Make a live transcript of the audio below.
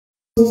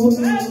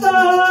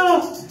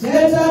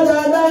Better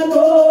than I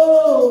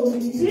know.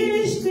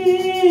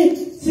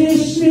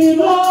 Teach me,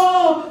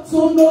 Lord, to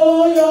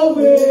know your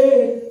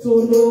way, to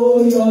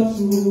know your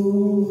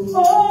truth.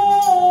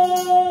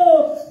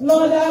 Oh,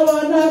 Lord, I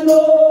wanna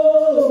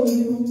know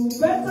you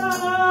better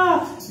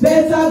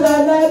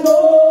than I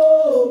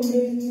know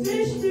me.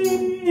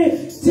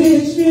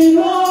 Teach me,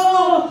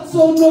 Lord,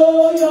 to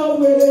know your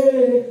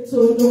way, to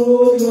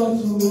know your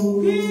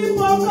truth.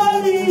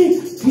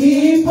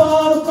 Keep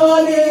on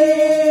calling,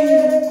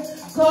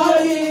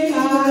 I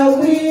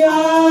will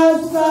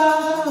answer.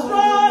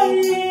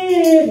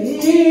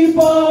 Keep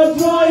on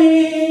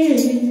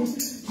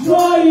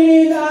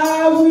drawing, I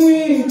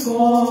will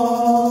come.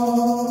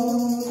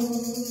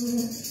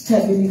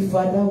 Heavenly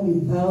Father, we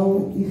bow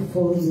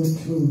before your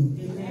throne.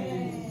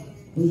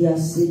 We are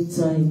saying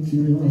thank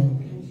you, Lord.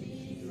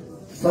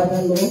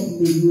 Father, Lord,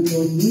 may you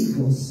not leave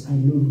us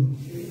alone.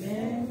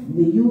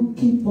 May you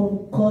keep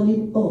on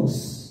calling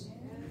us.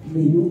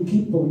 May you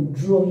keep on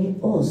drawing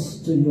us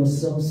to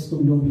yourselves, O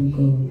Lord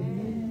God.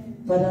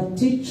 Father,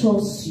 teach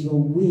us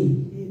your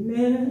way.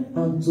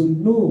 And to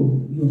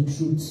know your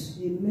truth.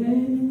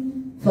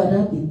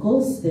 Father,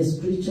 because the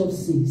scripture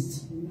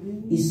says,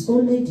 it's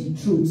only the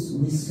truth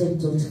will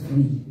set us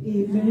free.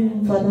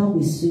 Father,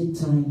 we say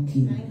thank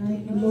you.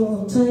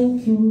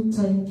 Thank you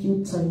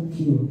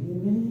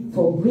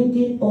for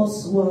bringing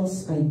us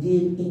once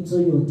again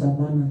into your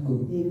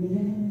tabernacle.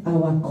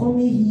 Our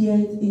coming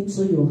here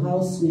into your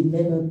house will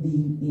never be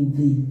in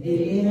vain.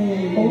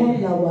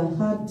 All our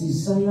heart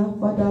desire,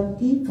 Father,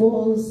 give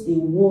us a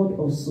word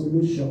of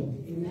solution.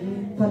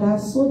 Father,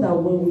 so that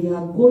when we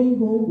are going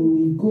home, we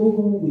will go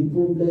home with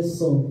problems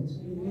solved.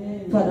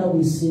 Father,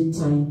 we say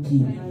thank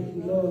you.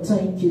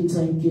 Thank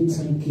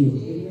you.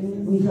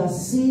 We have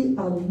seen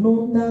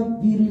another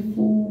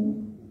beautiful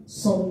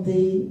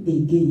Sunday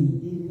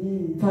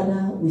again.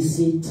 Father, we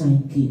say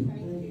thank you.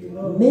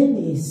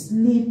 Many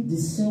sleep the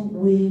same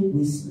way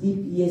we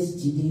sleep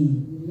yesterday.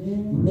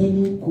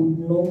 Many could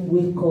not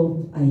wake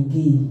up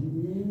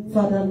again.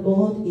 Father,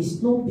 Lord,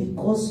 it's not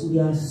because we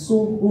are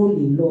so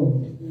holy,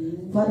 Lord.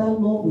 Father,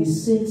 Lord, we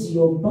say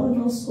your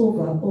banners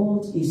over all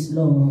is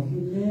love.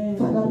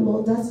 Father,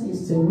 Lord, that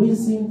is the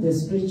reason the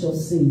scripture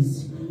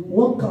says,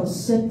 what can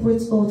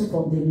separate us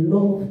from the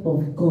love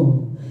of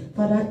God?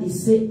 Father, it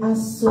says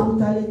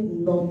absolutely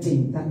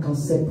nothing that can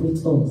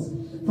separate us.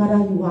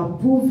 Father, you have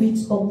proved it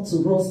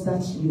unto us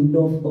that you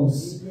love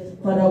us.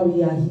 Father,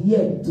 we are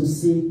here to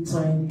say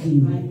thank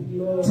you.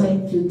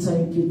 Thank you.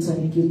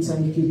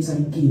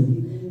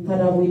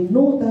 Father, we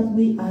know that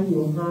we are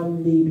your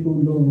handmaid, O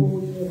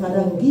Lord.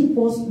 Father, give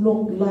us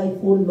long life,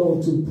 O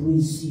Lord, to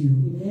praise you.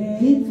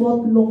 Give us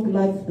long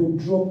life to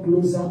draw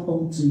closer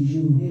unto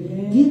you.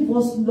 Give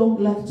us long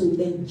life to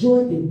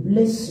enjoy the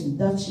blessing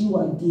that you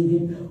are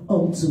giving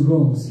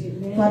unto us.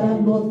 Father,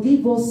 Lord,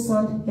 give us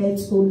sound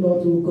heads, O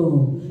Lord, O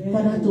God.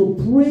 Father, to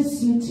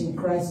praise you till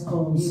Christ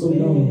comes, O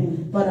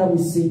Lord. Father, we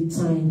say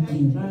thank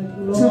you.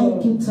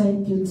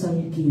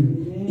 Thank you.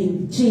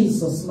 In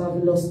Jesus'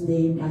 marvelous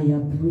name, I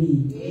have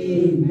prayed.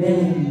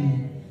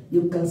 Amen.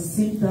 You can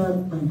sit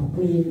down and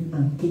queen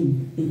and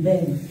king.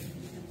 Amen.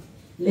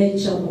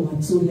 Let's jump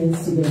our two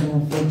hands together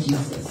for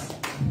Jesus.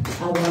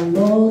 Our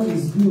Lord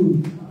is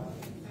good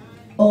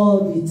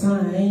all the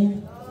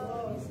time.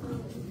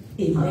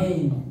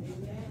 Amen.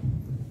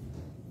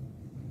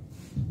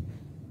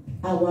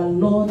 Our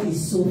Lord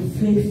is so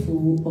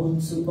faithful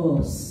unto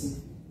us.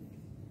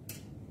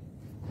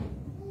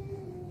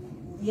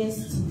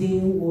 Yesterday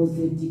was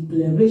the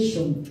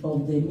declaration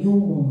of the new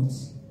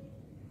month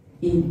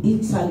in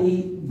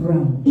Italy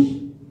branch.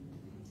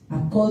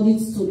 According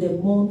to the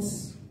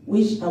months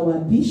which our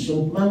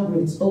Bishop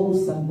Margaret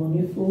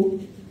Owosanmonifo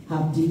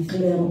have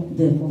declared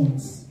the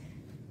months.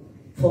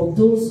 For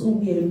those who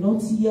were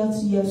not here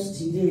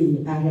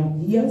yesterday, I am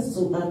here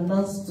to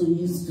announce to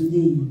you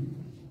today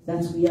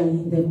that we are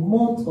in the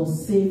month of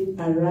safe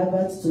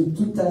arrival to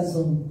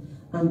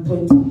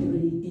 2023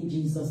 in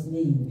Jesus'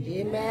 name.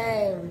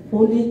 Amen.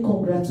 Only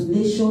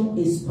congratulations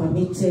is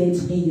permitted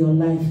in your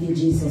life in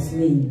Jesus'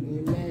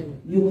 name.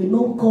 Amen. You will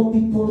not call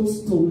people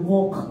to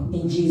mock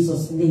in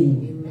Jesus'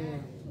 name.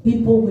 Amen.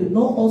 People will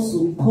not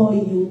also call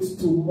you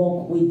to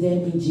mock with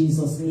them in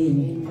Jesus' name.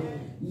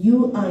 Amen.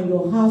 You and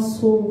your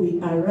household will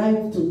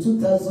arrive to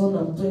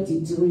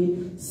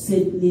 2023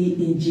 safely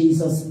in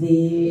Jesus'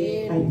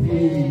 name. Amen. I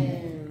pray.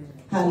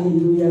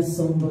 Hallelujah,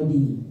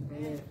 somebody.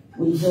 Amen.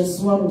 We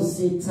just want to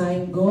say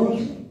thank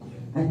God.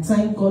 I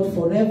thank God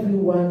for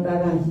everyone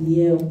that are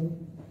here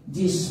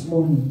this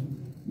morning.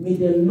 May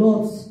the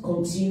Lord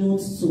continue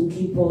to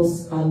keep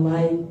us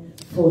alive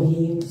for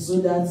him so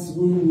that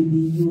we will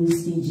be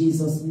used in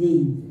Jesus'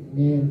 name.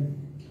 Amen.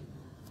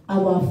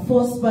 Our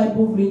first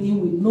Bible reading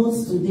we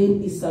note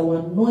today is our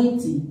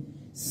anointing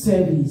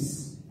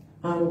service.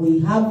 And we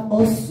have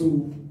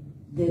also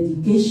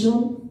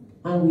dedication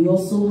and we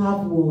also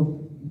have what?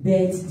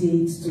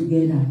 Birthdays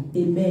together.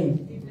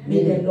 Amen.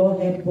 May the Lord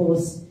help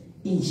us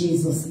in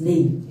Jesus'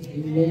 name.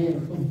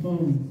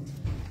 Amen.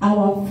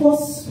 Our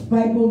first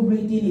Bible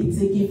reading is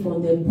taken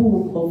from the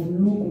book of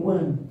Luke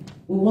 1,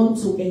 we want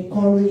to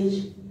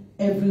encourage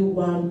every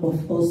one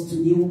of us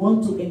today. We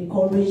want to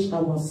encourage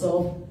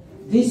ourselves.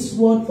 This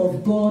word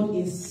of God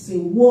is a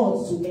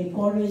word to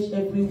encourage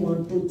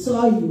everyone, to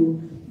tell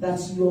you that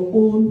your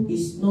own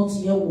is not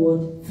yet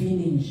what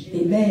finished.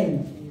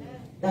 Amen.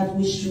 That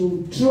we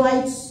should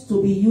try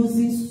to be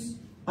using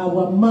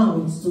our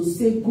mouths to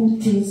say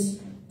good things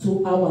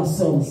to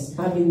ourselves,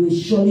 and it will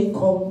surely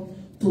come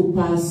to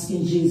pass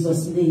in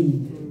Jesus'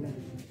 name.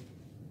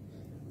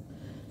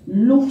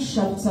 Luke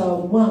chapter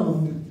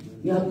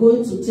 1, we are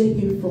going to take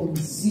it from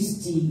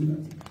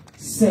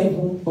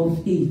 67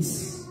 of it.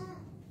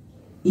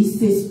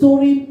 It's a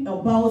story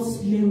about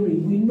Mary.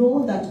 We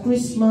know that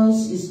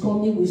Christmas is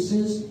coming.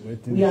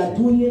 We are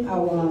doing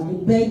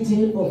the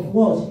birthday of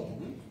what?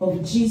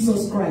 Of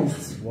Jesus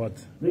Christ. What?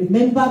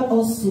 Remember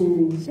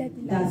also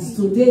that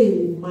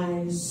today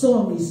my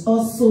son is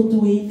also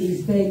doing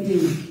his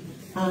birthday.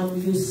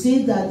 And you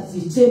see that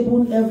the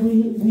table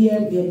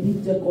everywhere will be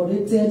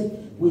decorated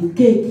with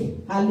cake.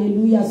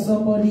 Hallelujah,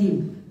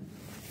 somebody.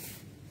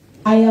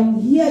 I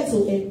am here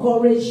to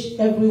encourage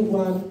every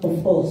one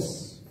of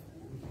us.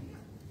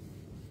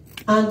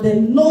 And the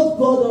Lord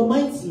God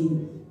Almighty,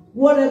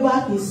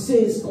 whatever He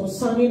says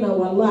concerning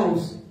our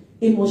lives,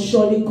 it must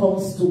surely come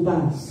to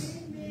pass.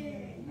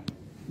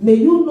 May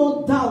you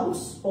not doubt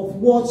of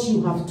what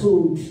you have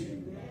told.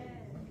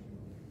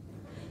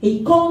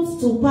 It comes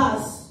to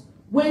pass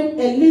when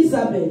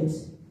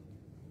Elizabeth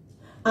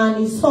and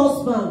his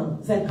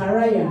husband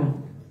Zechariah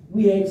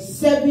were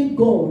serving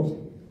God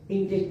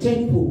in the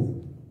temple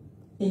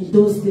in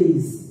those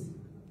days.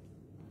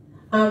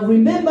 And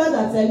remember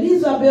that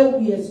Elizabeth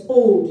was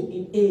old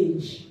in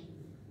age.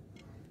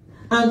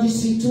 And the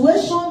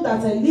situation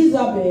that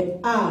Elizabeth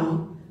had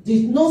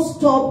did not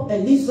stop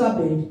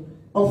Elizabeth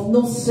of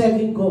not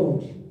serving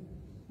God.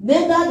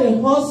 Neither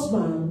the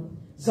husband,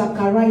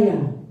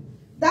 Zechariah.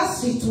 That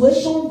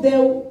situation they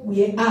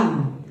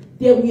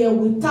were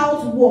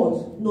without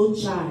what? No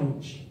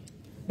charge.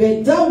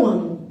 But that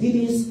one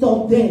didn't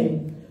stop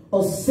them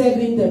of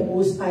serving the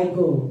Most High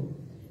God.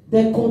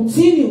 They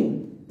continue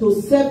to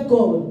serve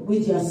God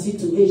with their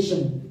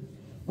situation.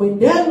 When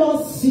their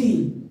Lord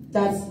see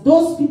that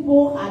those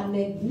people are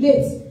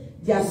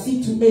neglect their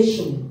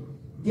situation,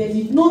 they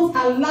did not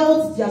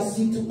allow their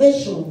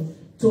situation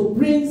to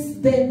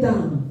bring them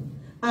down.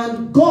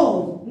 And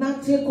God now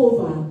take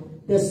over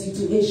the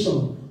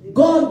situation.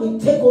 God will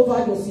take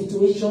over your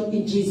situation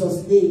in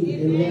Jesus' name.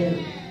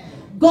 Amen.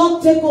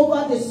 God take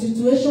over the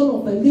situation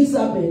of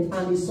Elizabeth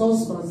and his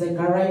husband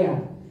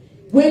Zechariah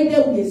when they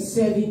were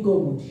serving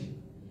God.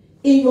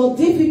 In your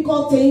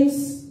difficult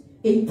times,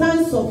 in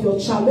times of your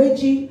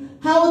challenging,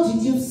 how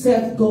did you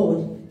serve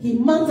God? He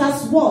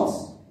matters what?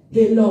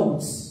 He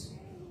loves.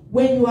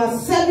 When you are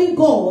serving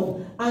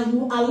God and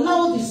you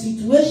allow the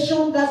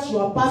situation that you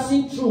are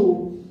passing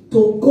through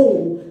to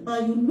go,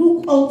 and you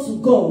look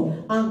unto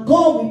God, and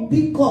God will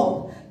pick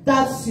up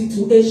that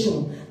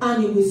situation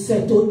and He will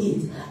settle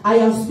it. I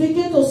am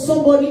speaking to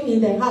somebody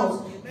in the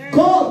house.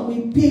 God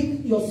will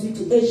pick your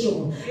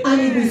situation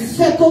and He will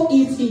settle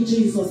it in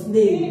Jesus'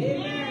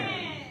 name.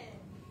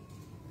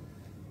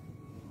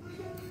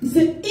 He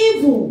said,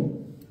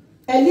 even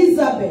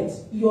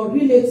Elizabeth, your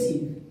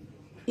relative,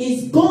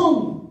 is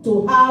going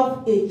to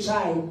have a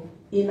child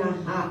in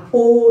her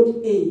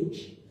old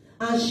age.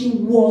 And she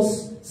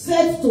was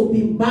said to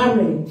be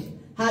married.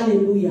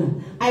 Hallelujah.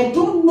 I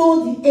don't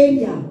know the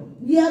area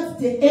where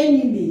the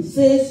enemy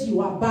says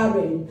you are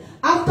barren.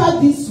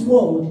 After this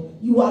word,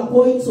 you are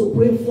going to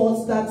bring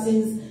forth that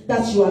things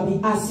that you have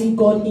been asking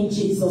God in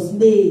Jesus'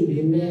 name.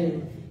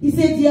 Amen. He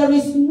said, there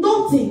is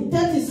nothing,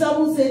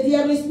 37 said,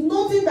 there is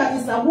nothing that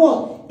is a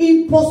word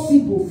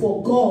impossible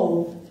for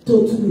God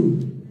to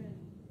do.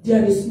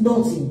 There is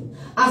nothing.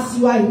 As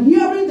you are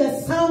hearing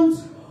the sound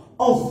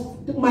of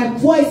my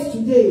voice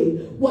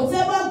today,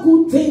 whatever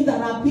good things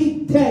that are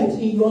being dead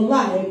in your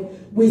life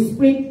will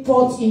spring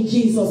forth in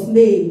Jesus'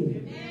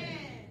 name.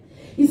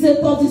 He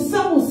said,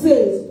 37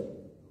 says,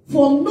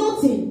 for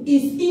nothing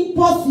is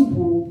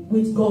impossible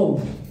with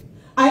God.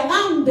 I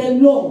am the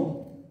Lord.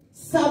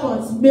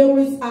 Servant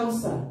Mary's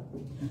answer,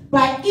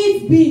 by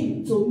it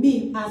being to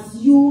me as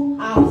you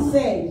have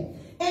said.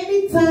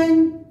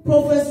 Anytime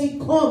prophecy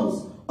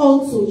comes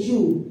unto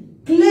you,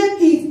 claim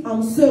it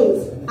and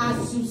say,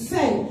 as you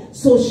said,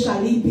 so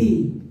shall it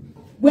be.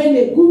 When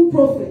a good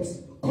prophet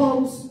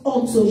comes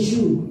unto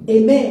you,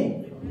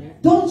 amen.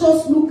 Don't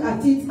just look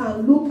at it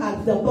and look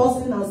at the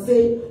person and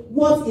say,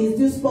 what is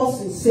this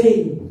person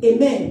saying?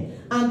 Amen.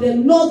 And the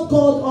Lord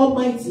God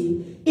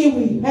Almighty, He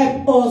will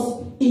help us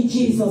in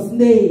Jesus'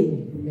 name.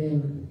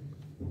 Amen.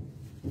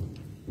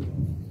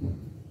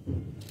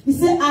 He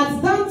said,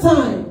 at that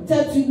time,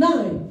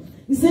 39,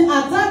 he said,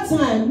 at that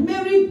time,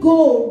 Mary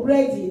go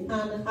ready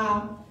and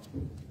her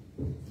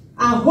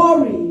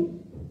hurry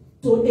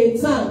to a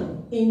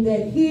town in the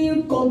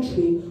hill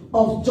country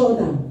of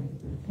Jordan,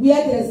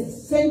 where the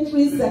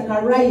sentry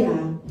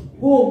Zechariah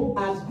home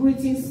at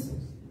greetings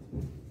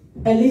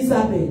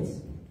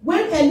Elizabeth.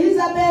 When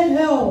Elizabeth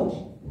heard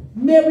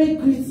Mary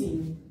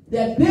greeting,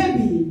 the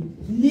baby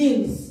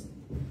lives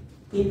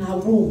in her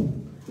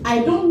womb. I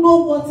don't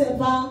know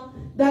whatever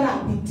that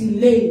have been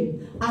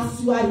delayed.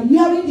 As you are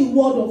hearing the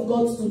word of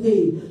God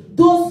today,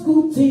 those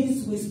good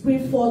things will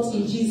spring forth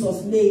in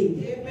Jesus'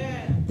 name.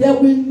 Amen. There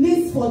will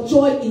lead for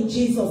joy in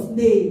Jesus'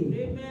 name.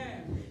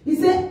 Amen. He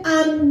said,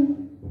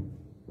 and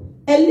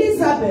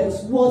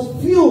Elizabeth was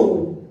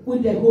filled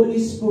with the Holy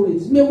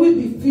Spirit. May we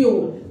be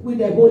filled with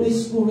the Holy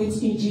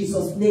Spirit in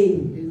Jesus'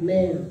 name.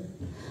 Amen.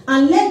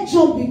 And let's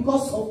jump,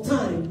 because of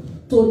time,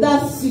 to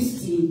that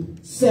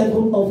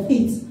 67 of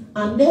it.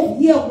 And let's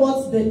hear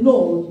what the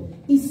Lord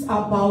is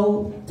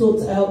about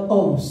to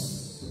tell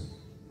us.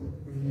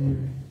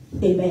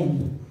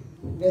 Amen.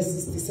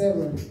 Verse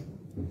 67.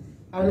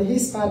 And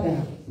his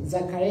father,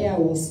 Zachariah,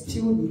 was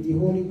filled with the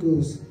Holy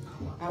Ghost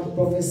and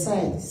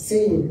prophesied,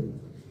 saying,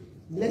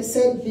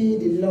 Blessed be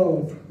the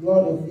Lord,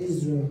 God of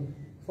Israel,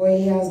 for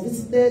he has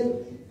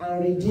visited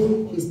and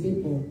redeemed his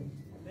people.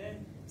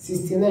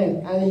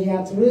 69. And he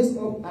hath raised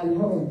up an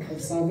horn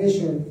of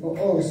salvation for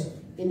us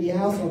in the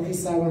house of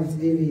his servant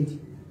David,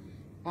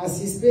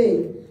 as he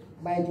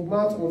spake by the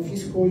mouth of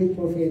his holy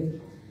prophet,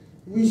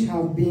 which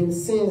have been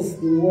since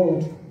the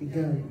world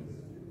began.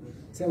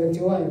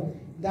 71.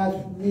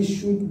 That we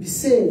should be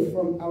saved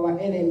from our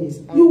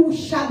enemies. You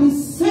shall be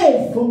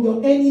saved from your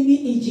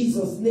enemy in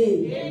Jesus'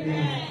 name.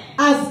 Amen.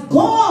 As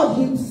God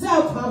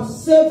himself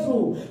has saved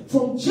you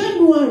from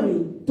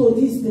January to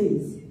these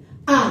days.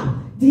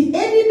 The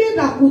enemy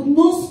that could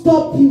not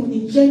stop you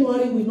in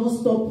January will not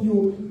stop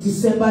you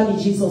December in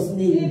Jesus'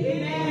 name.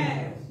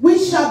 Amen.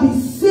 We shall be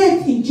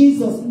saved in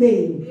Jesus'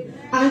 name. Amen.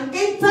 And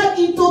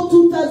enter into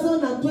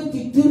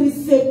 2023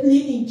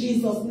 safely in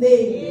Jesus'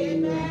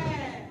 name. Amen.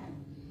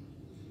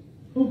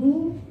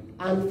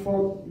 And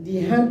from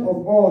the hand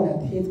of all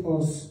that hate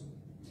us.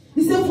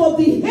 He said, for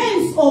the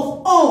hands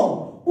of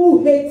all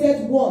who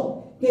hated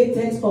what?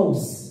 Hated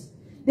us.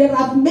 There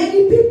are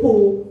many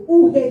people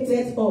who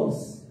hated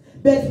us.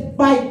 But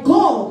by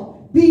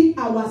God being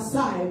our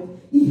side,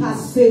 he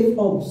has saved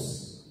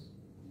us.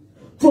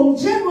 From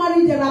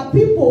January, there are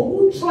people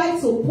who try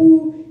to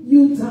pull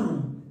you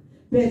down.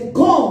 But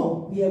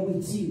God be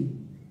with you.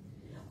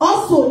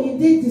 Also in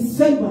this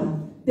December,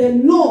 the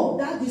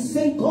Lord, that the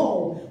same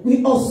God,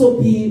 will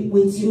also be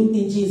with you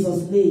in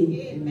Jesus' name.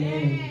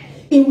 Amen.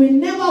 He will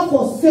never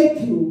forsake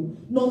you,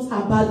 not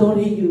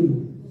abandon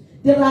you.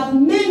 There are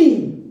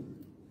many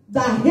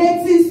that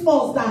hates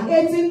us, that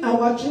hating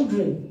our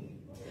children.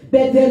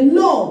 But the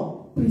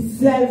Lord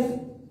preserve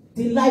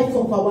the life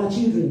of our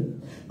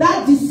children.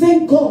 That the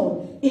same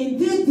God, in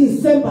this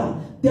December,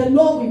 the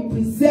Lord will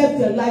preserve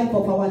the life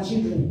of our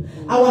children.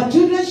 Our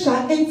children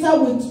shall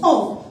enter with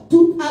us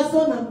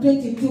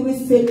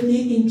 2023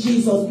 safely in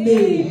Jesus'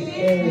 name.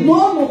 Amen.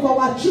 None of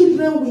our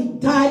children will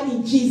die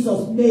in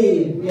Jesus'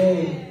 name.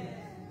 Amen.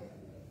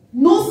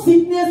 No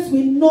sickness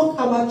will knock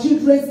our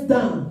children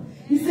down.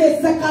 He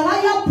says,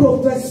 Zechariah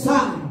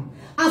prophesied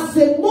as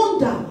a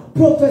wonder,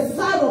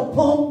 prophesied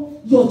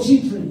upon your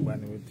children.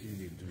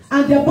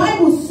 And the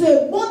Bible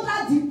says,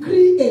 wonder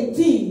decree a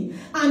thing,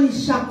 and it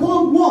shall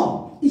come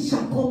what? It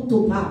shall come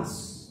to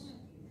pass.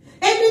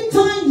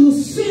 Anytime you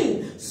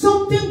see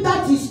something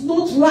that is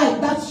not right,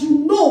 that you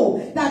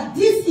know that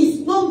this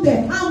is not the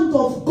hand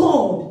of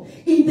God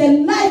in the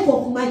life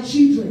of my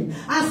children,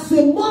 as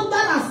a mother,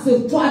 as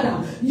a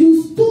father,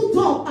 you stood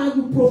up and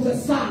you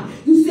prophesied.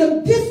 You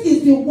said, this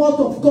is the word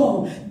of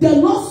God. The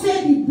Lord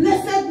said he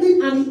blessed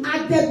me and he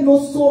added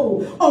no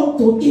sorrow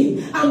unto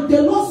him. And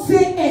the Lord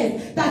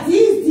said that he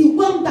is the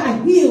one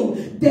that healed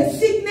the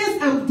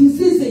sickness and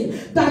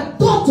diseases that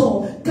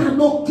doctor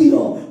cannot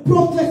cure.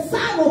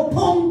 Prophesy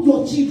upon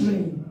your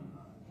children.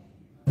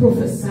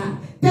 Prophesy.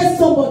 Tell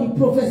somebody,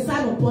 prophesy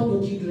upon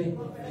your children.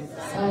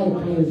 Prophesy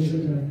upon your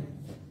children.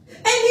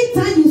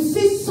 Anytime you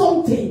see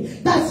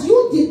something that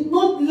you did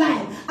not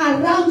like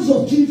around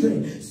your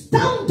children,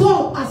 stand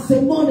up as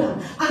a mother,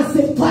 as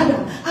a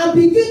father, and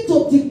begin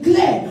to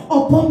declare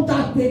upon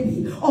that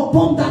baby,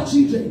 upon that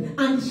children,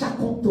 and it shall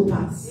come to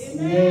pass.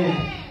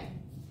 Amen.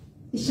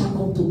 It shall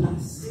come to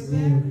pass.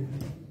 Amen.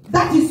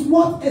 That is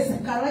what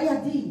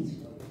Zechariah did.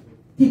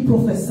 He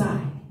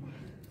prophesied.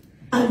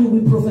 And you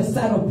will prophesy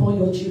upon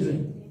your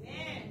children.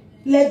 Amen.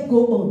 Let's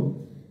go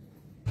on.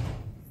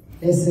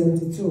 Verse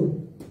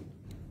 72.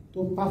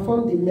 To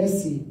perform the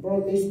mercy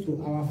promised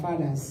to our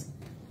fathers,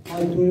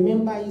 and to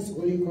remember his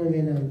holy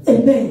covenant.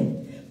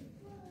 Amen.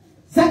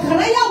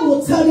 Zechariah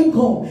was telling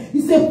God,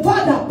 he said,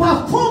 Father,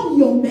 perform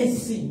your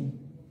mercy.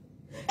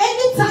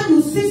 Anytime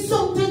you see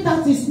something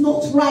that is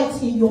not right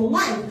in your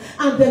life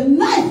and the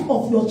life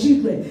of your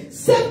children,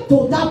 say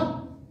to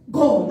that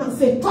God and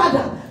say,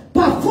 Father,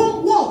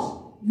 perform what?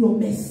 Your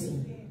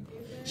mercy.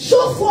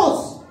 Show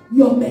forth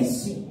your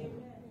mercy.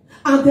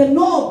 And the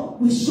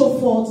Lord will show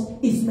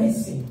forth his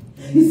mercy.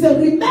 He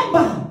said,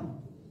 remember,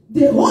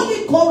 the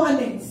holy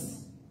covenant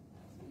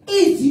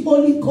is the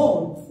only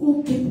God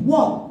who keep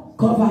what?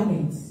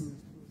 Covenant.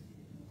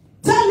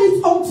 Tell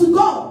it unto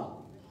God.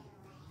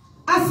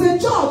 As a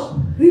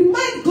church,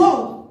 remind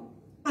God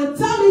and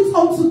tell it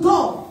unto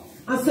God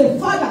and say,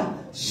 Father,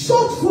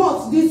 show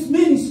forth this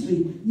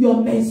ministry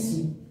your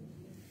mercy.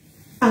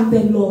 and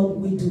the Lord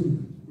will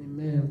do.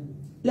 Amen.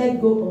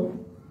 Let's go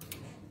on.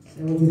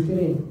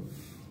 73.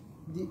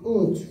 The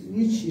oath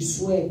which he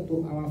swore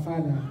to our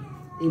father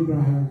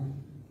Abraham,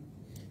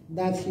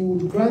 that he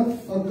would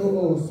grant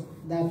unto us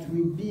that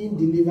we be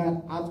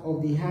delivered out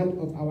of the hand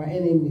of our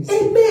enemies.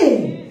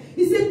 Amen.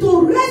 He said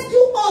to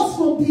rescue us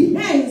from the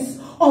hands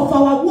of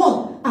our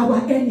what? Our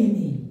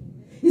enemy.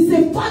 He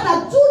said,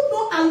 Father, do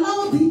not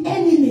allow the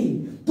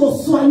enemy to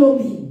swallow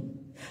me,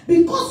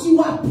 because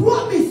you are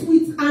promised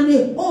with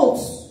an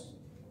oath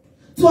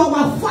to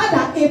our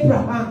father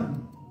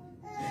Abraham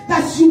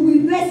that you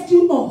will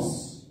rescue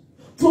us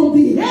from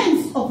the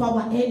hands of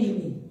our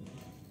enemy.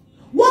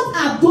 What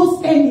are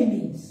those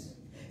enemies?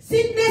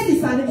 Sickness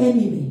is an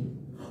enemy.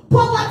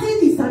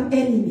 Poverty is an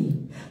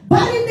enemy.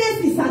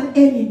 Barrenness is an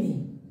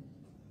enemy.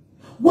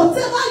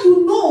 Whatever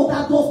you know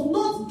that does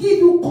not give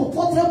you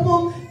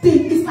comfortable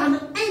thing is an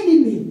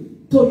enemy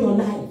to your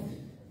life.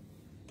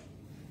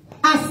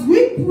 As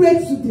we pray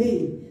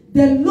today,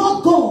 the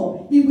Lord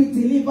God, He will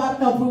deliver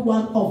every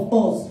one of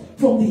us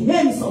from the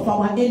hands of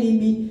our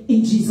enemy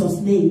in Jesus'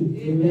 name.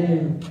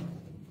 Amen.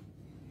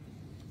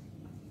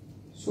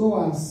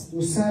 So as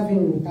to serve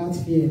Him without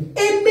fear.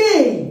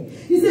 Amen.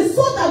 He says,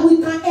 so that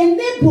we can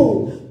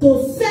enable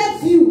to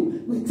serve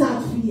you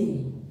without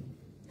fear.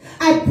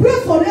 I pray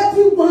for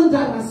everyone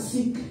that is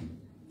sick.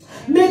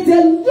 May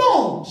the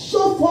Lord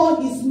show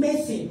forth His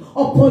mercy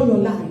upon your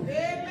life.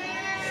 Amen.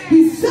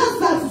 He says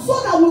that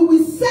so that we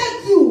will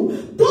serve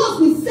you, those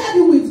will serve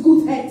you with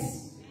good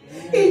hearts.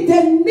 In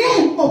the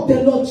name of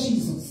the Lord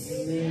Jesus.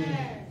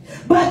 Amen.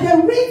 By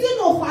the reason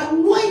of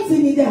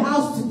anointing in the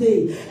house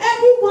today,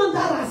 everyone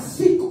that is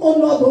sick, oh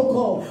Lord, oh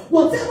God,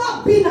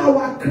 whatever been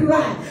our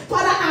cry,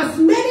 Father, as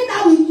many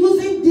that we're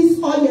using this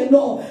oil,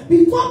 Lord,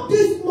 before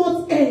this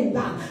month end,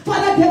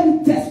 Father, they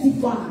will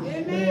testify.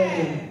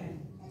 Amen.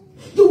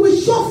 You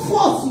will show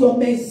forth your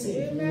mercy.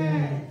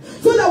 Amen.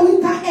 So that we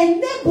can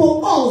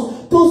enable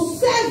us to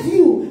serve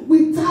you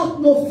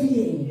without no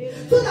fear.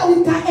 Amen. So that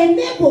we can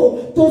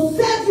enable to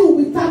serve you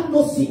without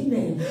no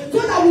sickness. Amen. So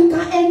that we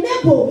can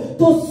enable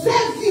to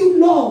serve you,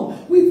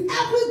 Lord, with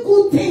every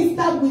good thing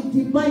that we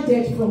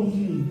demanded from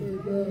you.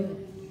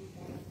 Amen.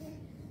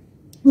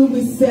 We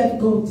will serve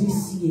God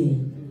this year.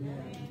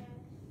 Amen.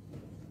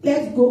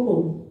 Let's go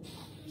on.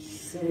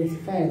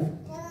 75.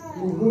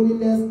 In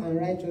holiness and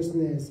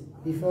righteousness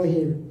before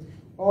Him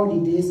all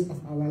the days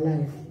of our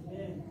life.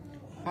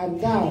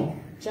 And thou,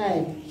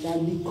 child,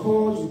 shalt be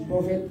called the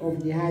prophet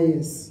of the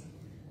highest,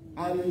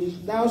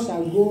 and thou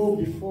shalt go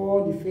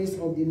before the face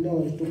of the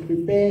Lord to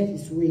prepare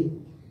His way.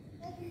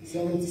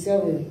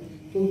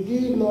 77. To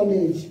give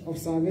knowledge of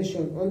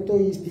salvation unto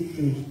His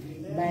people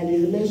by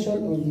the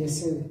remission of their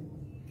sin,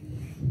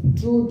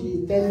 through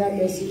the tender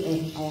mercy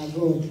of our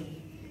God,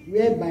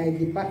 whereby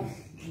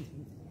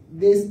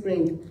they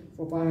spring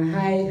from our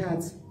high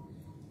heart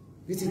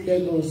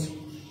visited us.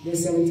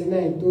 Verse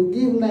 79. To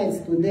give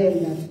light to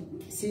them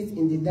that sit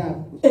in the dark.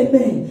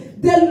 Amen.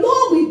 The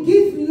Lord will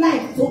give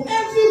light to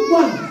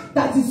everyone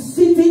that is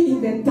sitting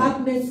in the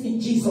darkness in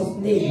Jesus'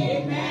 name.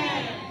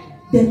 Amen.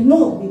 The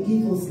Lord will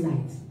give us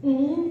light.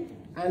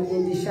 And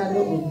in the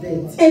shadow of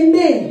death.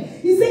 Amen.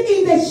 He said,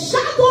 in the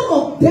shadow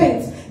of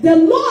death, the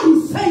Lord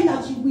is saying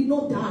that you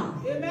will not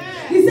die.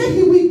 Amen. He said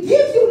he will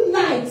give you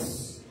light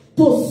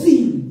to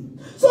see,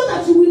 so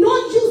that you will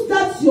not use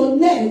that your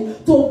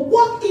leg to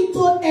walk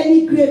into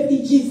any grave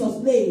in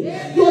Jesus' name.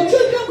 Amen. Your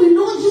children will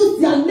not use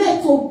their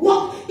leg to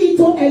walk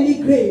into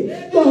any grave.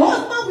 Amen. Your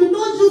husband will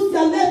not use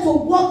their leg to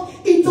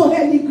walk into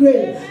any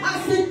grave. Amen.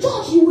 As a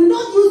church, you will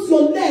not use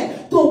your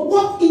leg to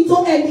walk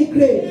into any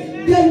grave.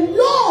 Amen. The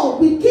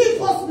Lord will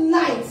give us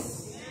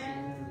lights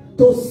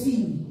to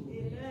see.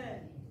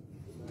 Amen.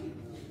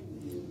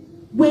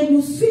 When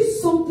you see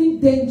something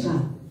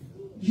danger,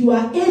 you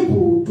are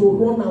able to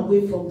run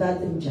away from that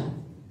danger.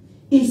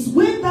 It's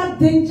when that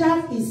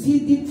danger is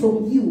hidden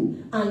from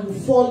you and you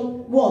fall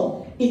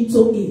what?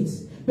 Into it.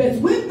 But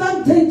when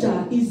that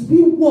danger is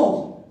being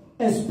what?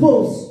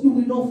 Exposed, you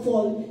will not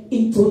fall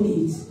into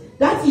it.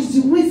 That is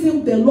the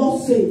reason the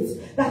Lord says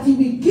that He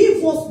will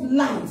give us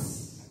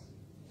lights.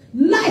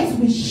 Light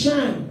will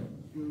shine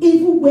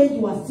even when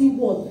you are still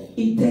what?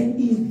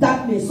 In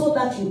darkness, so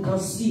that you can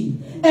see.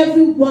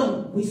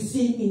 Everyone will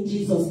see in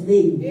Jesus'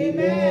 name.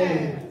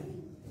 Amen.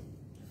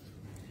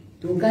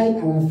 To guide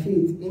our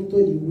feet into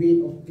the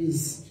way of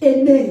peace.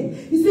 Amen.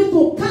 He said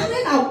to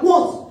carry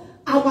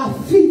our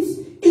feet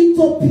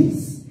into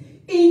peace.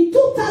 In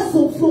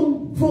 2000,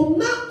 from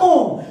now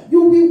on,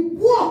 you will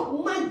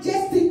walk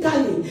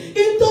majestically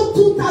into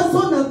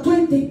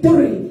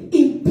 2023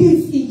 in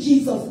peace in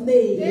Jesus'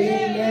 name.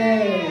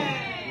 Amen.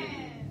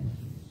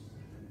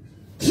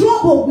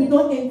 Trouble will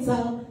not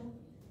enter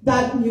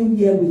that new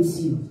year with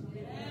you.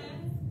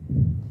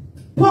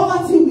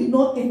 Poverty will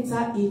not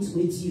enter it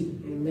with you.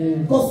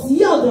 Because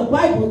here the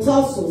Bible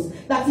tells us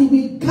that He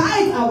will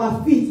guide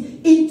our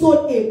feet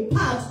into a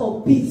path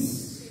of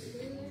peace.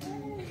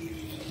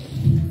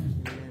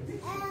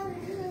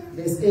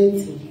 Verse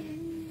 80.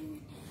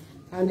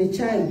 And the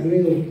child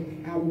grew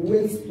and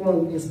went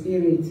strong in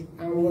spirit,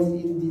 and was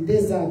in the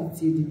desert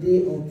till the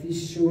day of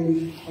his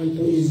showing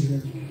unto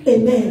Israel.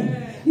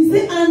 Amen. He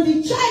said, and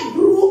the child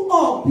grew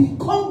up,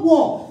 become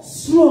what?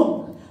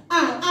 Strong.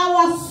 And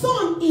our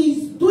son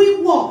is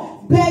doing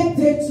what?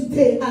 Birthday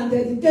today and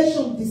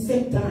dedication at the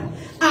same time.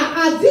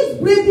 And as this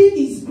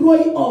baby is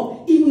growing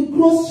up, he will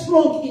grow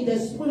strong in the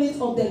spirit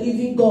of the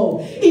living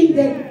God. In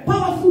the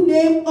powerful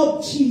name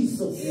of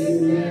Jesus.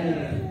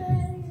 Amen.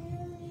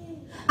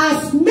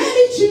 As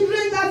many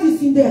children that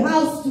is in the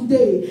house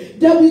today,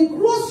 they will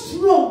grow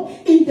strong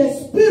in the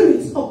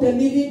spirit of the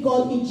living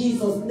God in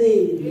Jesus'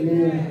 name.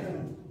 Amen.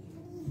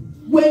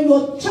 When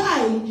your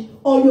child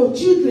or your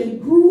children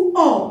grew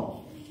up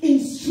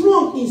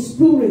strong in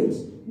spirit,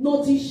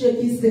 nothing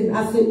shakes them.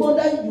 As a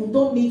mother, you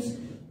don't need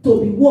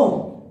to be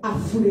what?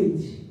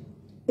 Afraid.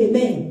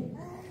 Amen.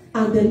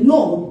 And the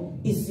Lord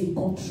is in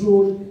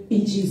control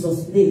in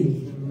Jesus'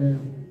 name.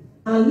 Amen.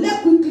 And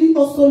let's quickly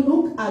also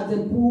look at the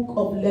book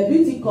of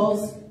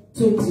Leviticus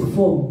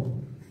 24.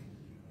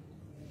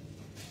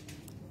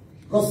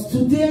 Because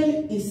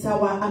today is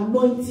our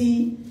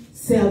anointing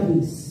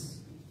service.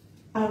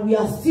 And we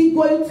are still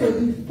going to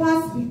be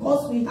fast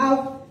because we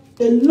have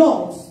a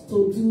lot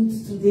to do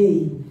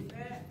today.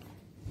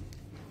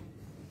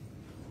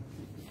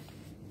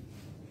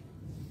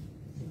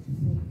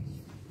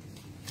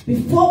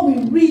 Before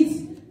we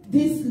read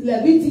this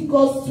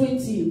Leviticus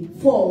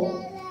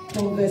 24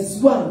 from verse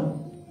 1,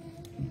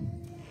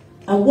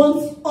 I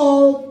want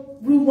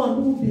everyone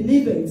who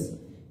believes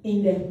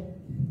in the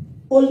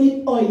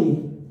olive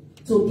oil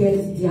to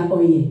get their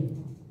oil.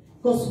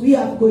 Because we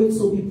are going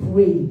to be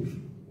praying.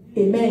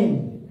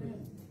 Amen.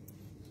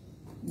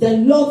 The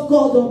Lord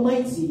God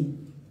Almighty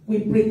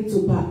will bring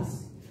to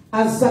pass.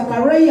 As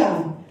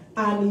Zachariah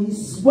and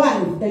his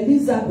wife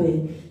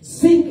Elizabeth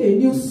sing a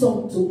new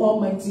song to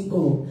Almighty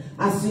God.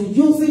 As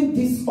you're using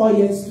these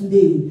oils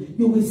today,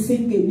 you will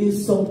sing a new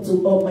song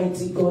to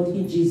Almighty God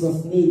in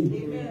Jesus' name.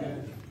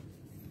 Amen.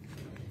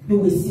 You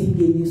will sing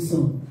a new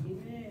song.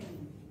 Amen.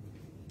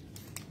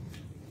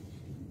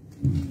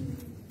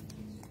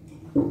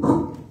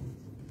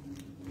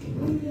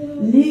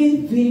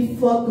 Living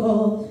for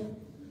God.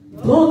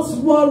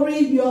 Don't worry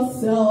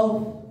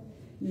yourself.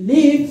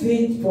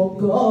 Living for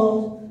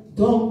God.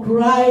 Don't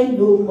cry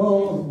no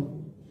more.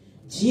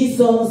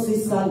 Jesus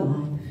is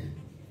alive.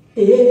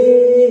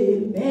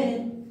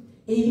 Amen.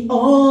 He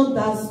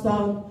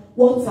understands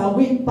what are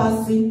we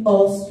passing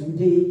us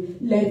today.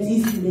 Let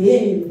his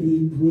name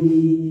be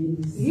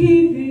praised.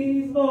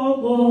 Living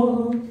for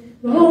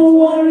God. Don't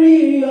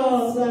worry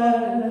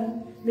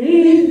yourself.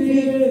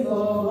 Living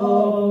for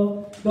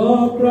God.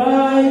 Don't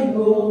cry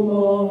no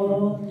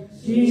more.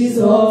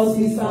 Jesus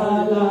is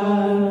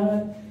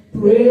alive.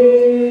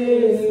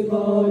 Praise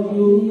God,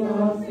 you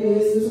can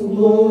face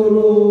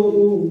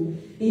tomorrow.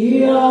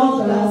 He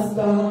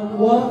understands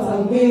what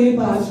are we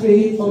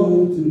passing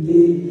on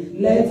today.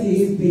 Let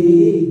it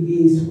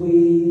be his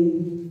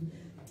way.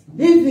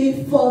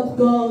 Living for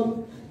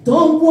God,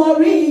 don't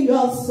worry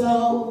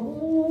yourself.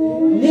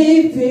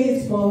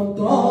 Living for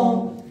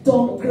God,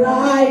 don't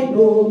cry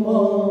no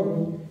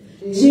more.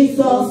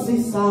 Jesus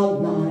is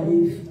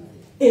alive.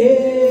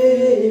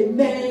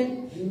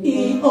 Amen.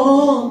 He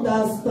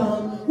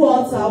understands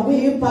what are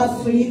we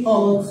passing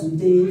on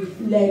today.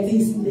 Let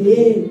his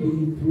name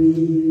be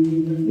praised.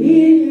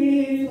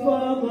 Live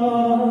for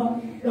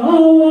God.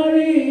 Don't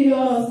worry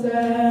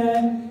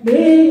yourself.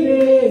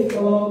 Live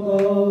for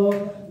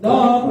God.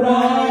 Don't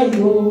cry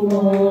no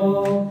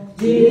more.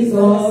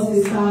 Jesus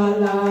is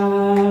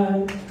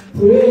alive.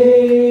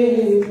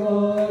 Praise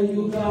God.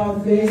 You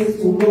can face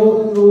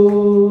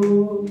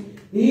tomorrow.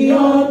 He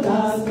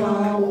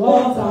understands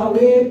what are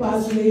we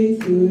passing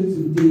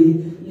through today.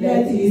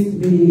 Let it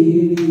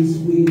be his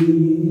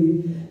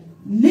will.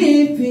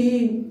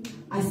 Living,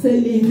 I say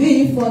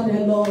living for the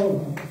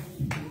Lord.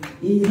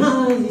 His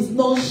hand is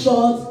not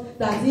short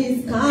that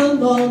he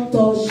cannot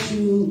touch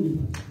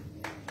you.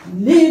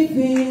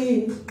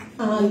 Living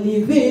and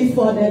living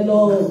for the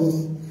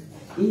Lord.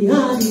 His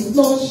hand is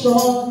not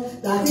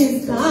short that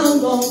he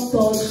cannot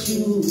touch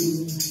you.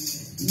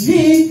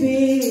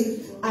 Living,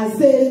 I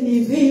say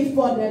living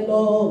for the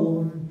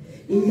Lord.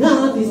 His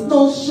hand is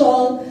not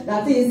short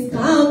that it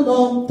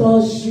cannot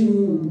touch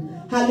you.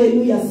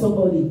 Hallelujah,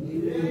 somebody.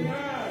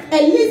 Amen.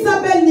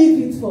 Elizabeth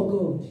lived it for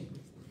God.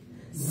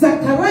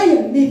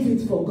 Zachariah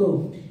lived it for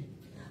God.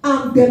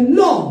 And the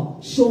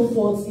Lord showed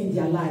forth in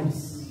their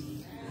lives.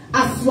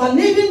 As you are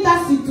living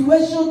that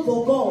situation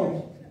for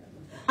God,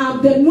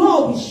 and the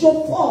Lord will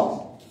show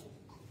forth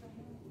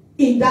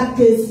in that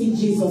case in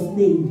Jesus'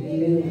 name.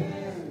 Amen.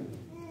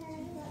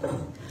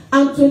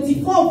 And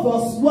 24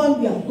 verse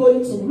 1, we are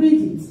going to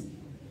read it.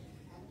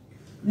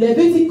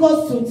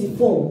 Leviticus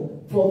 24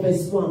 for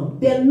verse 1.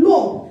 The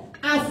Lord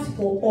asked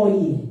for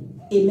oil.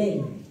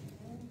 Amen.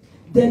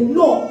 The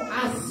Lord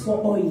asked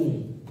for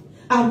oil.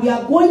 And we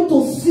are going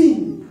to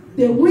see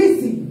the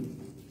reason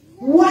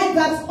why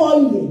that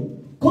oil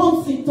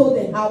comes into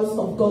the house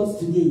of God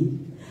today.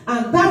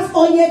 And that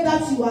oil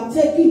that you are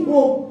taking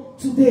home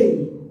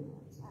today,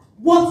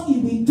 what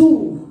it will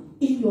do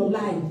in your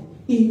life,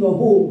 in your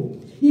home.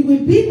 It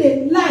will be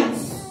the light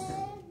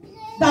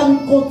that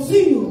will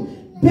continue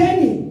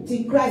burning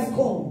till Christ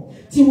comes.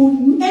 Till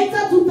you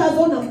enter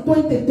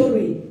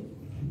 2023,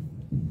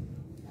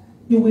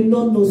 you will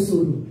not know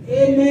sorrow.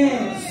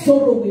 Amen.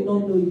 Sorrow will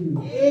not know you.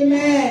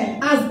 Amen.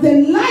 As the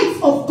light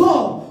of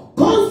God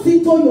comes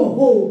into your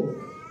home,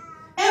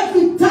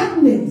 every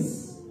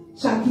darkness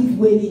shall give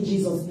way in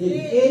Jesus' name.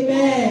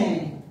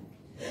 Amen.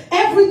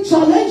 Every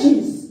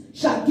challenges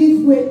shall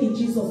give way in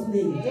Jesus'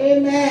 name.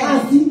 Amen.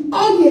 As the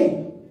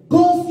oil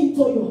goes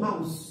into your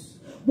house,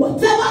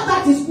 whatever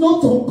that is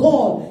not of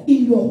God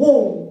in your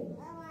home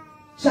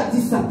shall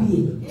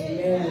disappear.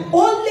 Amen.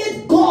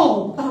 Only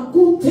God and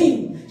good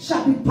things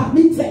shall be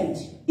permitted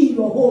in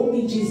your home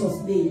in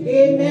Jesus' name.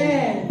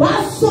 Amen.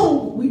 Bad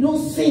song we don't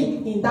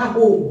sing in that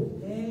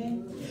home.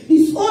 Amen.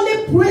 It's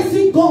only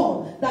praising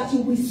God that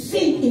you will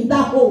sing in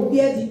that home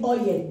where the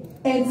oil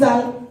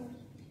enter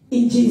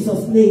in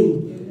Jesus'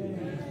 name.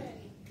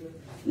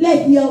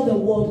 Let's hear the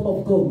word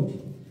of God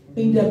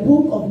in the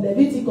book of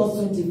Leviticus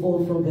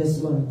 24 from verse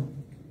 1.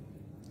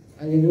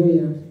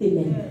 Hallelujah.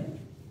 Amen.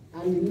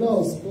 And the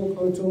Lord spoke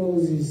unto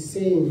Moses,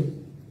 saying,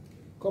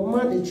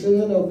 Command the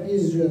children of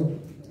Israel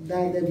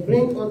that they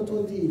bring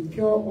unto thee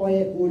pure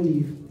oil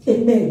olive.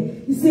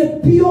 Amen. He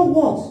said pure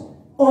what?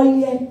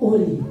 Oil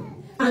olive.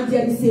 And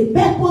there is a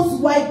purpose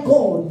why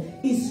God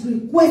is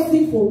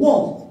requesting for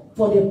what?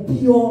 For the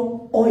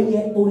pure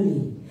oil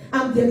olive.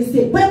 And there is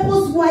a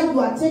purpose why you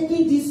are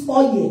taking this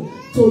oil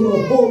to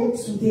your home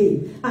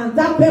today. And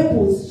that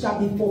purpose shall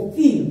be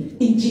fulfilled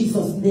in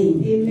Jesus'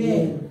 name.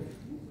 Amen.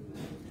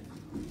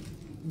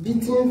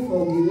 Beating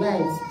for the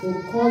light to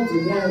cause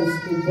the lamps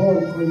to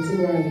burn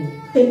continually.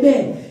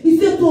 Amen. He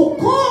said to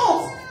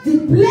cause the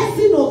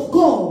blessing of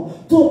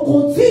God to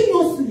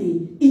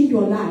continuously in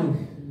your life.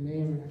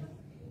 Amen.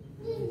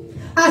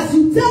 As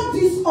you take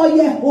this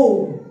oil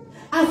home,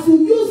 as you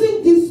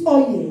using this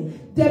oil,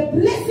 the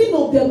blessing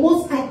of the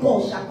Most High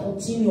God shall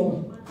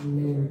continue.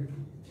 Amen.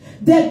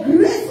 The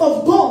grace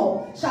of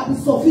God shall be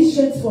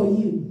sufficient for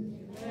you.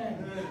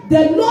 Amen.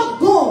 The Lord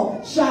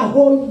God shall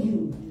hold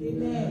you.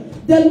 Amen.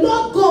 The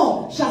Lord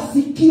God shall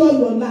secure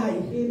your life.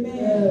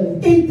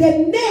 Amen. In the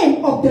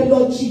name of the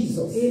Lord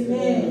Jesus.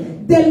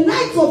 Amen. The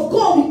light of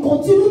God will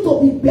continue to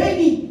be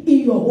burning in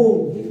your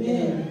home.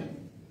 Amen.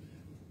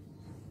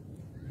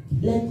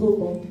 Let's go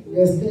on.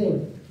 Verse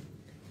 3.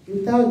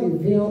 Without the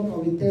veil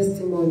of the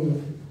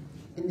testimony,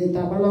 in the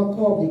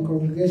tabernacle of the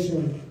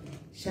congregation,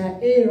 shall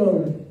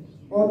Aaron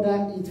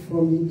order it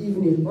from the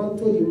evening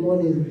unto the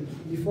morning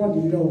before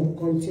the Lord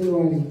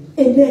continually.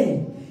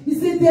 Amen. He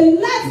said the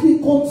light will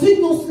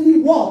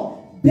continuously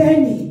what?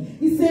 Burning.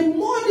 He said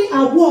morning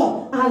and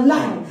what? And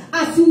light.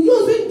 As you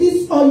using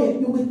this oil,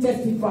 you will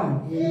testify.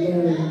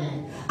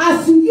 Amen.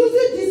 As you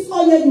using this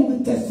oil, you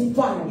will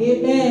testify.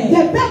 Amen.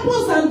 The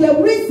purpose and the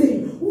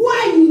reason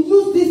why you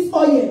use this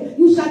oil,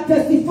 you shall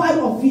testify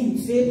of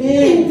it.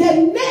 Amen. In the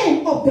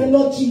name of the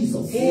Lord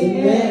Jesus.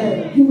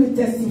 Amen. You will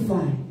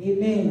testify.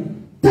 Amen.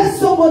 Tell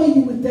somebody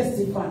you will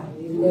testify.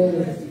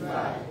 Amen.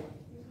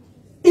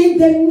 In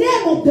the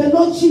name of the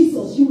Lord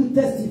Jesus, you will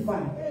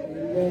testify.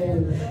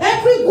 Amen.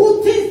 Every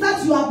good thing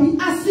that you have been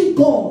asking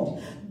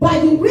God, by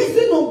the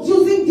reason of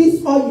using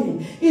this oil,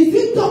 is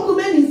it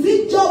document, is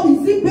it job,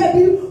 is it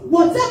baby,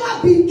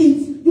 whatever be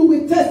it, you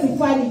will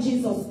testify in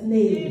Jesus'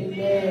 name.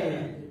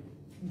 Amen.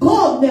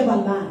 God never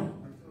lie.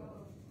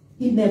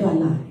 He never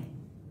lie.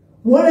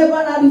 Whatever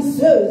that he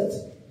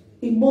says,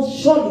 it must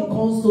surely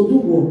comes to do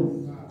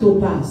what? To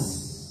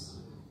pass.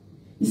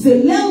 He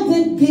said, let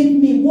them give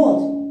me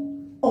what?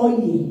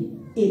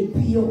 Oil, a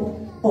pure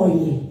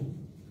oil.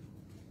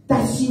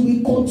 That she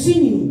will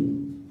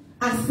continue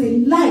as a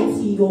light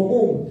in your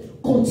home.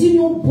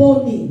 Continue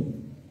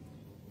burning.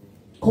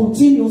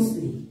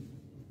 Continuously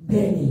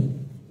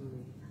burning.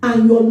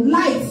 And your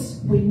light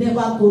will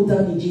never go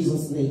down in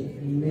Jesus' name.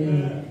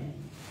 Amen.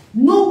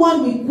 No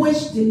one will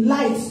quench the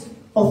light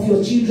of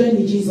your children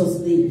in Jesus'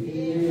 name.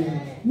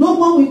 Amen. No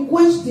one will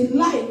quench the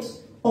light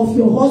of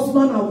your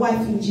husband and wife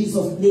in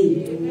Jesus'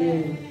 name.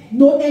 Amen.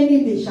 No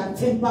enemy shall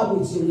tamper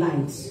with your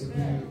light.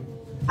 Amen.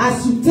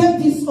 As you take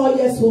these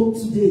oils home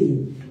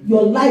today,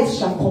 your light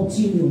shall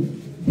continue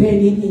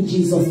burning in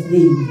Jesus'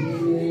 name.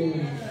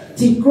 Amen.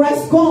 Till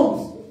Christ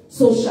comes,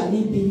 so shall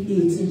it be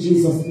it in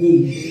Jesus'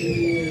 name.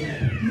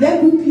 Amen.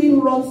 Let me quickly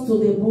run to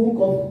the book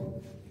of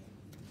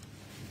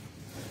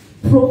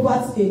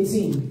Proverbs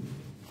 18.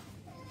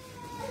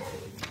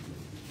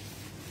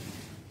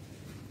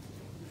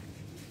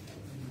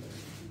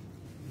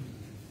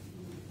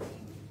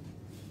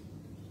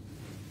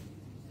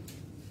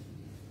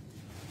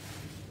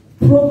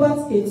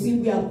 Proverbs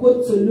 18, we are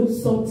going to look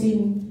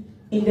something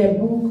in the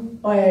book,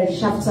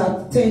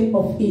 chapter 10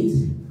 of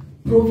it.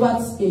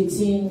 Proverbs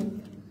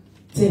 18,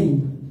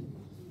 10.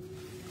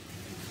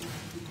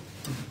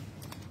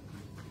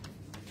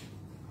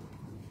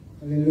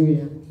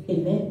 Hallelujah.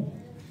 Amen.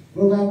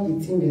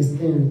 Proverbs 18 verse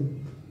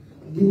 10.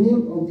 The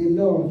name of the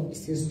Lord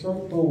is a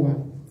strong tower.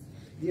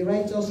 the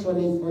righteous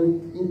running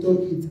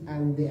into it,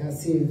 and they are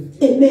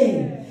saved.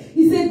 Amen.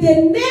 He said,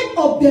 the name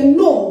of the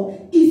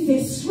Lord is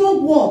a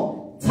strong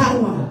word,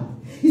 tower.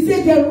 He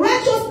said, the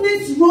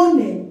righteousness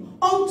running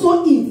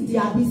unto it, they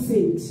are be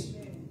saved.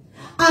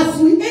 As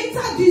we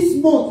enter this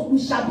month, we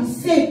shall be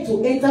saved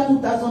to enter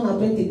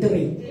 2023.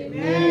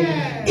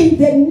 Amen. In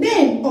the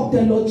name of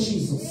the Lord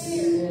Jesus.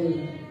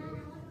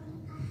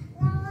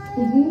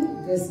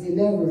 Verse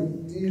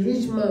 11. The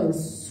rich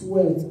man's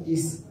wealth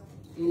is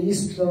in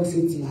his strong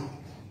city,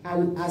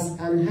 and as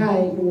an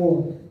high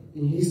wall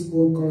in his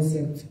own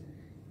concept.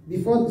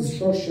 Before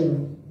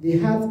destruction, the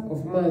heart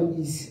of man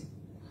is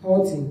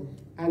haughty,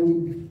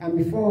 and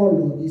before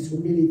honor is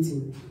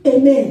humility.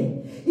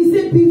 Amen. He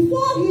said,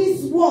 before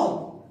his word,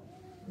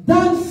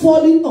 down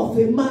falling of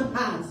a man's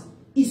heart,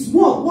 is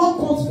what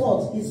comes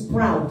forth is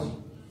proud.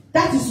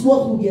 That is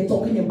what we are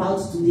talking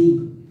about today.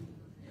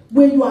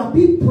 When you are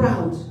being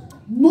proud,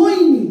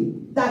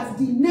 knowing that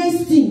the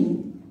next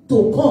thing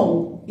to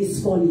come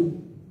is falling.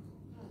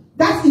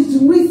 That is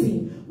the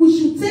reason we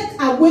should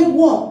take away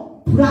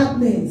what?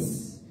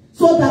 Proudness.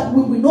 So that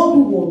we will not do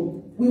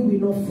what? We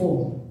will not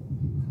fall.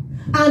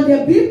 And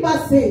the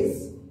Bible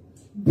says,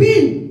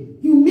 being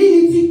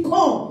humility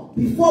come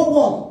before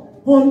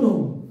what?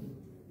 Honor.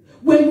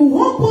 When you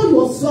humble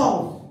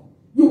yourself,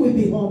 you will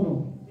be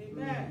honored.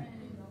 Amen.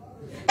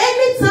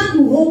 Anytime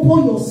you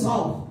humble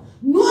yourself,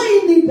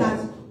 knowing that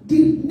the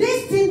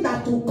next thing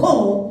that will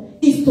come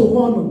is to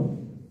honor.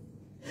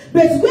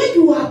 But when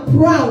you are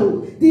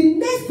proud, the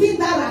next thing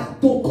that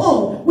has to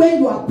come when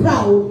you are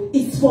proud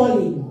is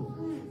falling.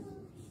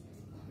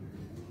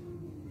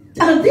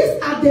 And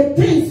these are the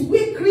things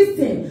we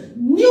Christians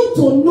need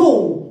to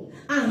know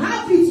and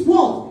have it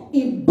what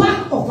in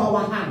back of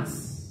our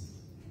hearts.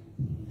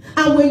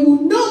 And when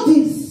you know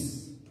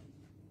this,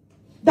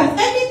 that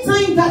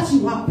anytime that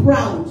you are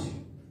proud,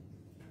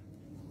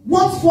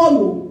 what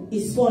follow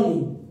is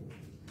falling.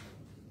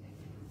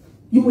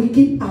 You will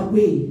keep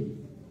away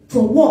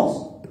from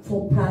what?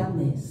 From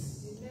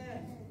proudness.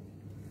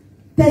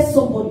 Tell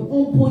somebody,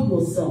 humble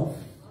yourself.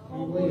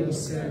 Humble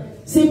yourself.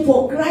 Say,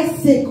 for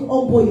Christ's sake,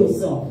 humble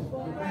yourself.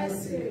 For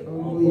Christ's sake,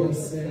 humble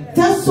yourself.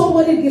 Tell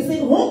somebody, they say,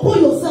 humble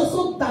yourself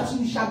so that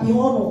you shall be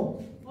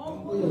honored.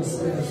 Humble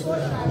yourself so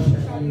that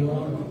you shall be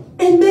honored.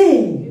 Amen.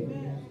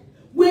 Amen.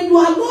 When you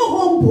are not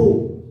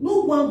humble,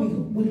 no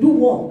one will do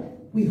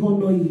what? We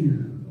honor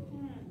you.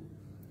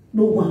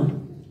 No one.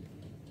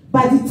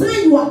 By the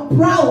time you are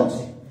proud,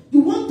 you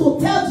want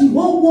to tell the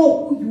whole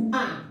world who you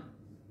are,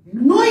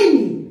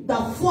 knowing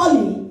that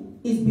falling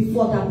is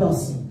before that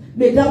person.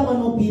 May that one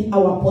not be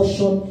our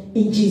portion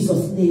in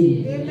Jesus'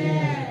 name.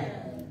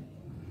 Amen.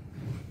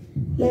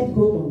 Let's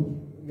go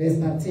on. Verse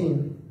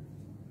 13.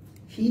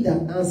 He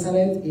that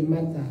answereth a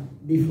matter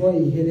before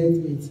he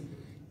heareth it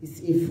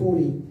is a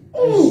folly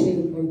and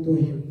shame unto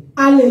him.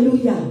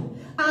 Hallelujah.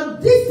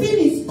 And this thing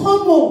is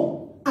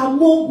common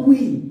among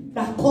we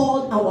that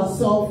call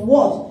ourselves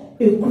what?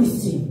 A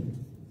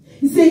Christian.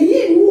 He said,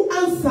 he who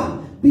answer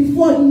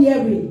before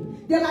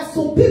hearing. There are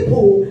some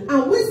people,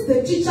 and which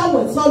the teacher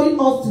was telling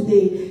us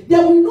today, they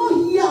will not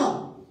hear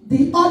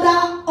the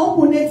other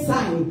opponent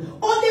side.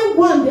 Only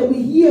one they will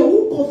hear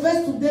who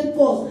confess to them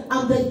first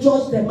and they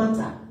judge the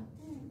matter.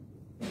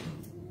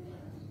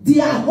 They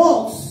are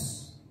hot.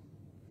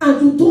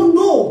 And you don't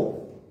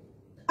know,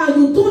 and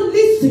you don't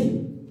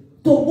listen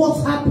to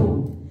what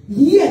happened.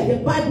 Here,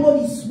 the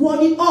Bible is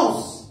warning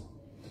us.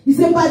 He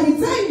said, by the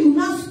time you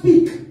now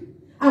speak,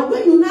 and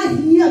when you now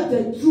hear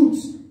the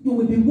truth, you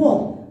will be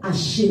what?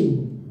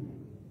 Ashamed.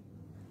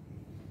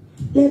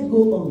 Let's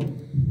go on.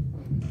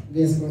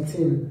 Verse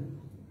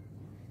 14.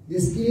 The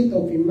spirit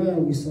of a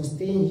man will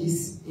sustain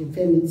his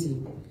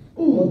infirmity,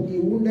 but a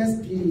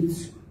wounded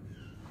spirit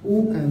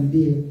who can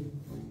bear?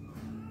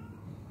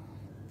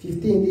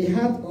 15. The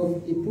heart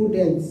of a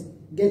prudent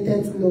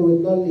getteth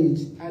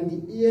knowledge, and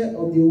the ear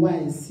of the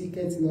wise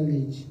seeketh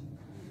knowledge.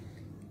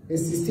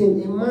 Verse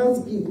 16. A man's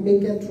gift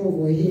maketh room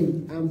for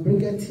him, and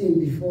bringeth him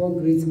before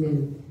great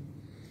men.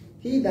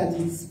 He that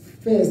is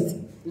first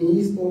in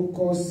his own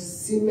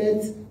cause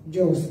seemeth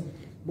just,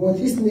 but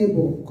his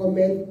neighbor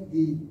cometh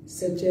the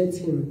searcheth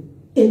him.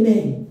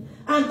 Amen.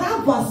 And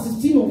that verse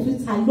 16 of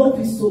it, I love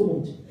it so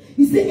much.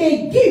 He said,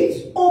 a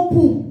gift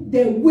open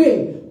the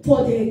way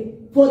for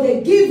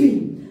the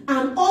giving,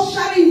 and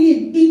ushering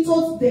him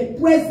into the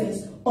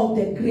presence of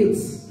the great.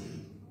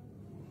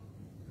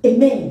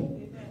 Amen.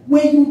 Amen.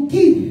 When you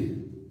give,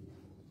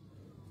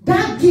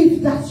 that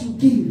gift that you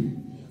give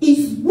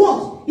is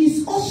what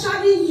is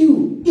ushering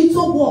you into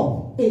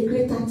what? A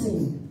greater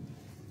thing.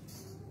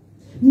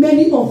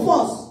 Many of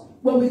us,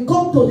 when we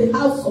come to the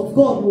house of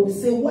God, we will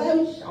say, why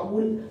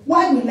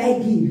will I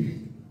give?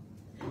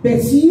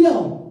 But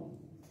here,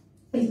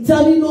 it's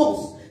telling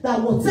us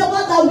that whatever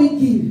that we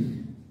give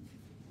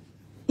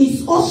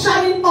is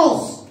ushering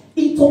us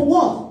into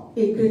what?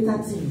 A greater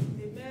thing.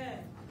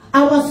 Amen.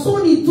 Our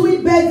son is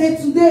doing birthday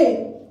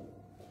today.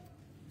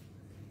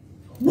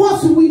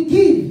 What we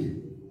give,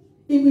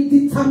 it will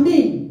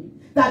determine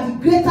that the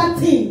greater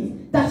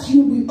thing that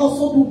you will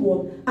also do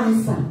what?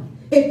 Answer.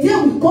 A day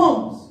will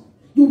come,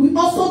 You will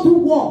also do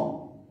what?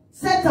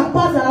 Set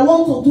apart that I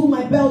want to do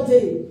my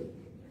birthday.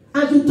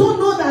 And you don't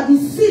know that the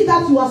seed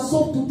that you have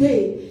sowed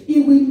today,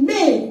 it will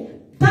make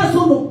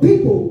thousands of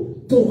people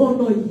to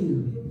honor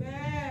you.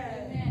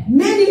 Amen.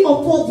 Many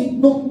of us did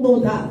not know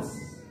that.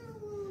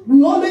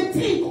 We always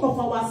think of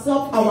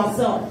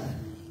ourselves.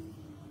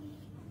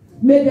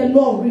 May the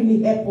Lord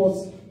really help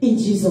us in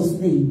Jesus'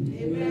 name.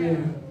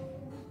 Amen.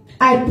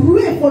 I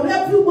pray for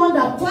everyone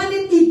that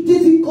finding it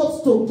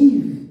difficult to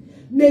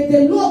give. May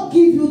the Lord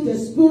give you the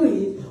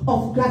spirit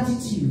of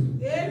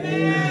gratitude.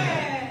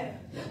 Amen.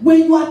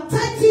 When you are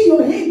tightening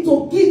your hand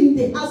to give in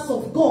the house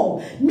of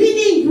God,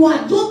 meaning you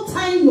are just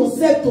tying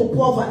yourself to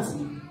poverty.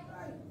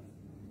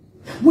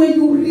 When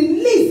you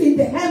release in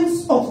the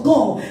hands of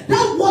God,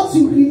 that's what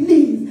you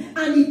release,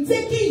 and He's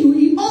taking you,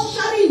 He's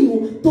ushering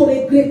you to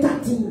a greater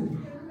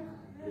thing.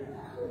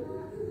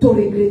 To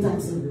a greater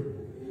thing.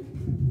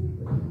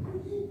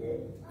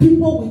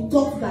 People will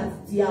talk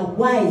that they are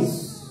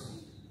wise.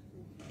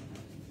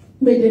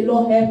 May the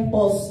Lord help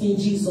us in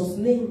Jesus'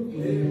 name.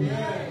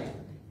 Amen.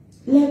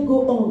 Let's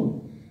go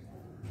on.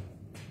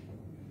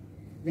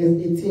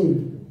 Verse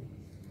 18.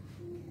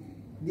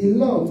 The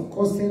Lord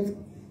caused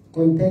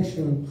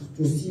contention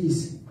to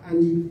cease,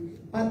 and He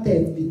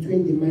parted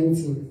between the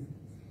mighty.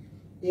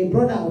 A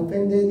brother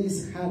offended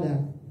is harder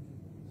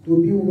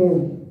to be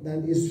won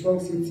than a strong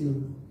city,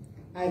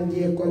 and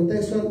their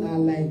contention are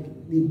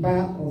like the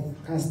bar of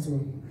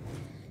castle.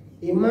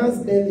 A man's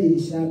belly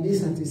shall be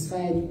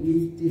satisfied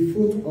with the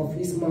fruit of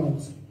his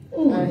mouth,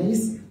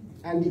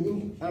 and with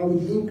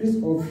the increase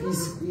of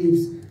his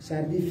lips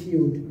shall be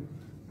filled.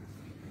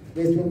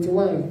 Verse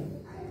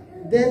 21.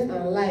 Death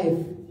and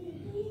life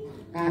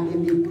are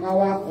in the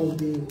power of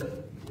the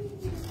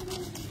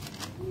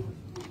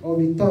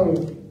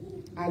tongue,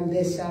 and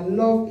they shall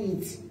love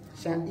it,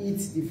 shall eat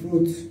the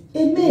fruit.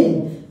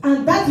 Amen.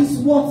 And that is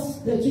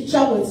what the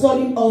teacher was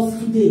telling us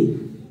today.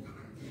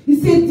 He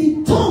said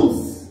the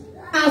tongues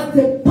as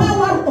the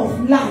power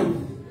of life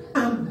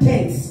and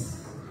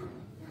death.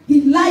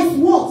 He lies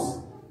what?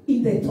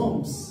 In the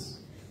tongues.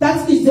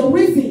 That is the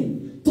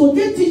reason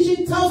today's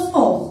teaching tells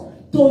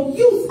us to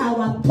use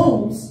our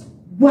tongues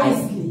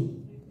wisely.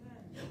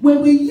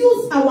 When we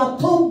use our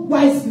tongue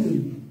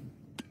wisely,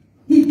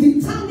 it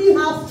determines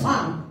how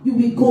far you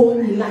will go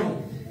in life.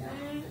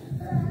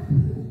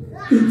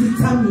 It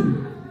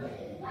determines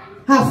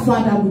how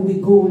far that we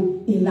will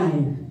go in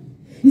life.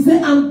 He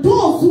said, and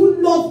those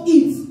who love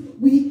it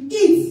will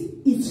eat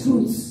its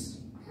fruits.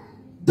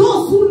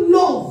 Those who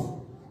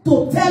love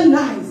to tell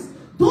lies,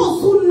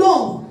 those who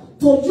love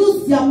to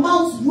use their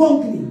mouths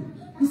wrongly,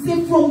 he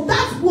said, from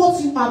that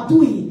what you are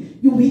doing,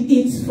 you will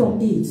eat from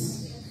it.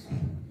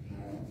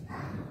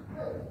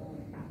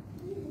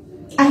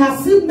 I have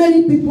seen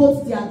many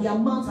people, their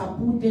mouths are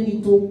put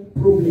into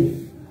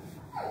problem.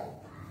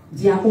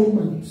 Their own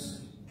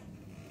mouths.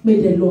 May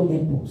the Lord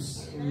help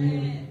us.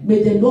 Amen.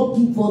 May the Lord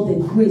give us the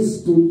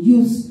grace to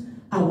use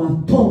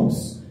our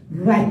tongues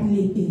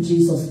rightly in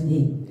Jesus'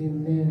 name.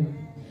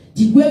 Amen.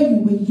 The way you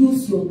will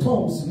use your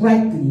tongues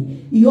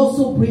rightly, He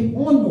also bring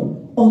honor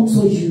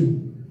unto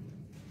you.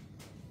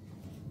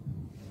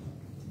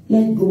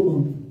 Let's go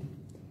on.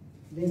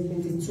 Verse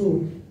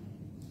 22.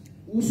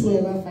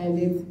 Whosoever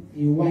findeth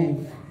a wife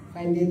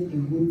findeth a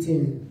good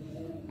thing,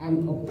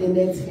 and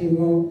obtaineth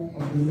favor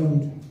of the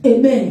Lord.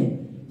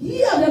 Amen.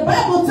 Here the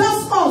Bible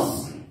tells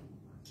us,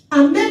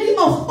 and many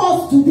of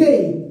us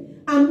today,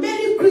 and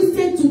many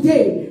Christians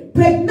today,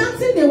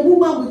 pregnanting a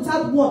woman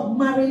without what?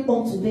 Married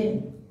unto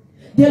them.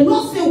 The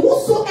Lord said,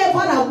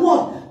 whosoever that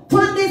what?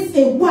 Findeth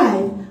a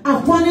wife,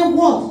 and findeth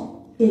what?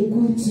 A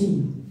good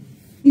thing.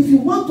 If you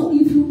want to,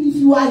 if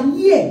you are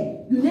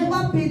here, you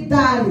never pay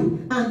dowry,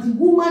 and the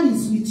woman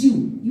is with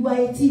you, you are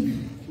a thief.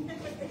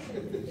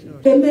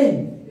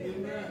 Amen.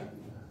 Amen.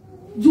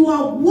 You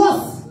are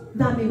worse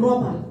than a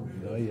robber.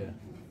 Oh, yeah.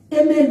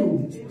 Amen.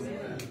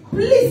 Amen.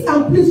 Please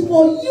and please,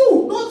 for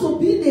you not to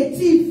be a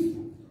thief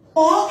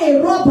or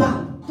a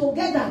robber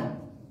together,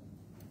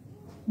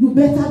 you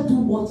better do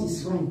what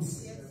is right.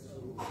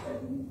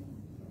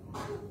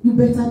 You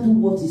better do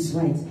what is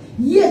right.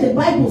 Here the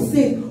Bible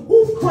says,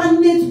 who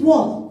findeth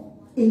what?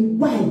 A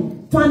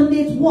wife.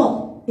 Findeth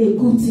what? A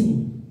good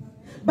thing.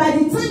 By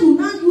the time you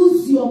now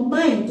use your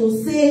mind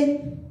to say,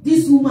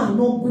 this woman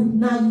not good,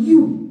 now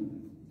you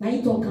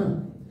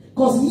talking.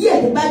 Because here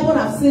the Bible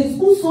has says,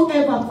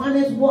 whosoever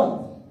findeth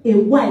what? A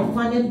wife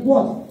findeth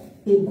what?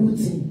 A good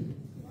thing.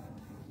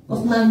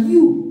 Because now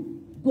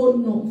you go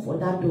knock for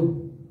that door.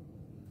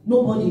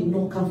 Nobody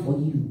knock for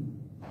you.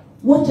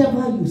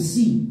 Whatever you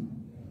see,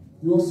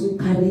 you also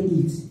carry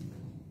it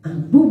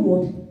and do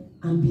what?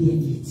 And bear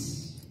it.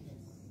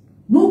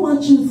 No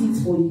one chooses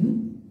it for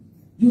you.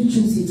 You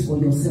choose it for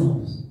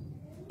yourself.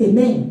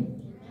 Amen.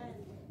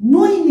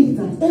 Knowing it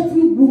that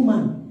every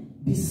woman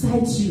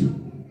besides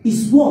you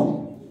is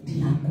what?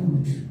 They are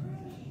good.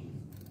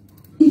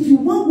 If you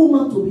want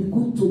woman to be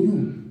good to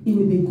you, it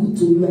will be good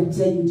to you, I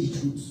tell you the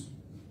truth.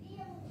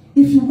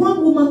 If you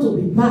want woman to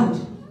be bad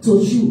to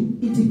you,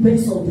 it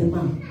depends on the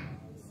man.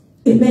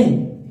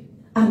 Amen.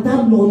 And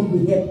that Lord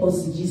will help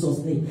us in Jesus'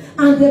 name.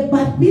 And the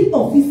bad bit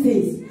of it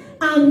says,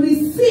 and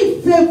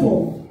receive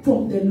favor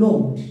from the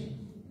Lord.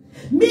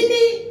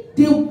 Meaning,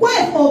 the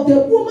wife of the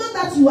woman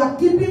that you are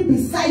keeping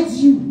beside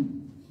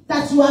you,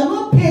 that you are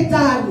not paid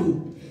dowry,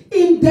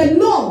 in the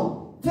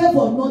Lord,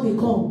 favor not they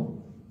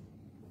come.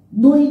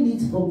 Knowing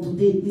it from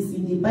today is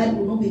in the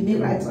Bible, not be made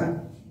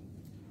writer.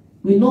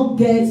 We not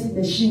get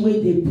the she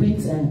way they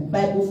print a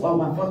Bible for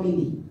our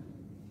family.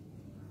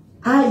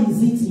 How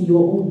is it in your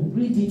own?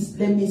 Read it.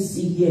 Let me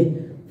see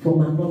here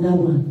from another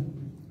one.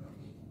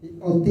 The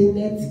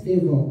ordained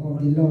favor of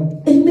the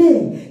Lord.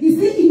 Amen. You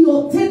see, in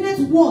your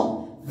ordained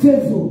what?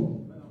 Favor.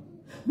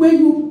 When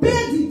you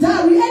pay the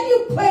dowry,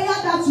 any prayer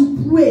that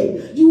you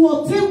pray, you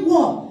obtain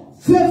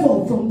what?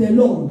 Favor from the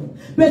Lord.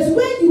 But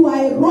when you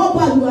are a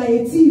robber, you are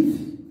a thief,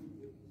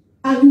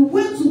 and you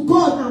went to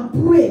God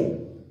and pray,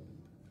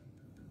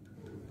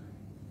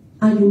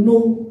 and you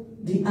know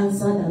the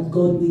answer that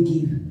God will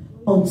give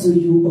unto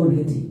you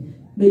already.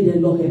 May the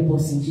Lord help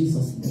us in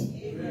Jesus'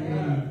 name.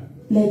 Amen.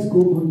 Let's go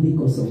on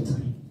because of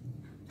time.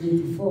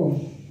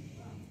 24.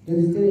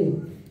 23.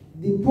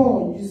 The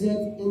poor used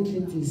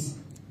entreaties,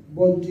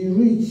 but the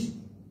rich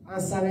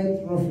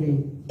answered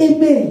roughly.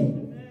 Amen.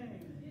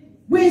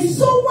 When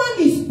someone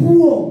is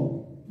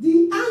poor,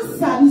 the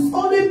answer is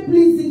always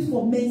pleasing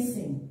for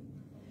medicine.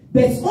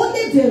 But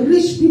only the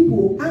rich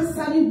people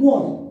answering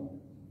what?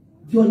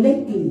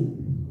 Violently.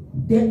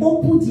 They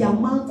open their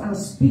mouth and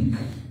speak.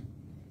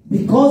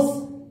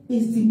 Because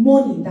it's the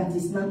money that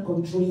is not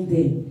controlling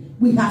them.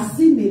 We have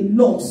seen a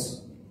lot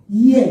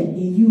here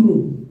in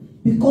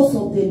Europe because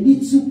of the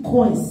little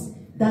coins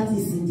that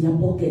is in their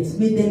pockets.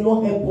 May the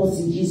Lord help us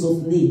in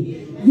Jesus'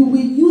 name. Amen. You will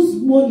use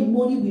money,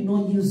 money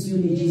will not use you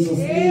in Jesus'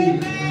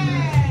 name.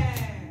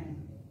 Amen.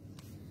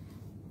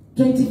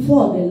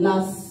 24, the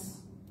last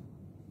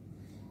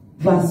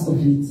verse of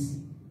it.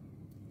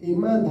 A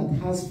man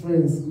that has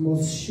friends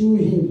must show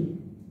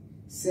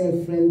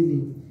himself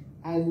friendly,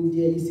 and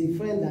there is a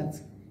friend that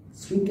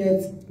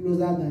sticketh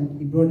closer than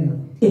a brother.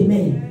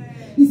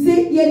 Amen. He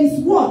said, here is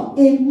what?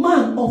 A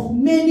man of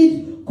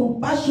many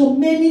compassion,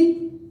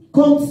 many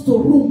comes to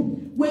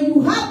room. When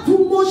you have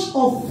too much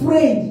of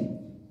friend,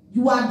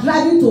 you are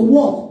driving to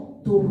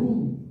what? To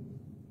room.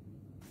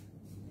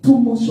 Too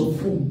much of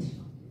friend.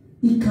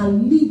 It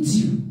can lead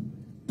you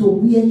to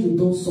where you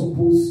don't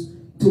suppose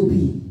to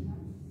be.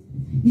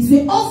 He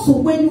said also,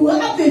 when you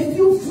have a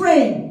few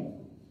friends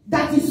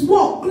that is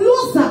more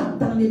closer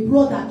than a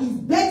brother, it's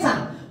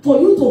better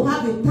for you to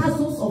have a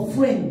thousands of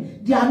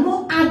friends. They are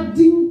not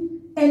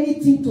adding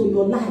anything to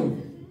your life.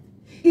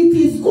 It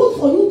is good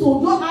for you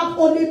to not have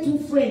only two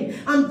friends,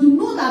 and you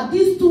know that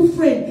these two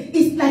friends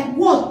is like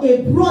what?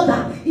 A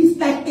brother, is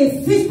like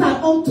a sister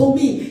unto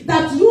me.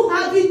 That you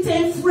having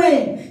 10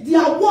 friends, they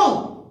are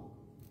what?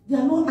 They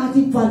are not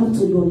adding value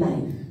to your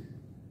life.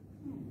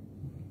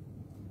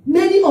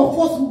 Many of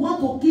us, we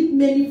want to keep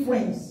many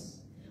friends.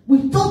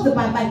 We thought that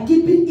by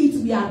keeping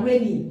it, we are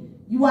ready.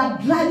 You are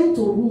driving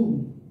to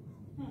room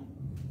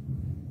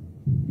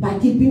by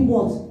keeping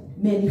what?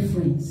 Many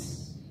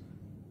friends.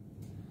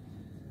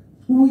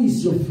 Who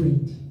is your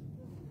friend?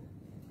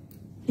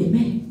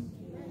 Amen.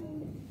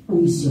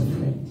 Who is your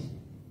friend?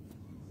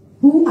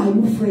 Who are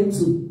you friend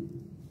to?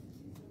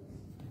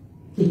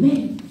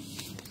 Amen.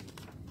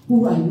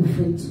 Who are you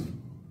friend to?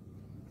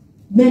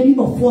 Many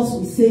of us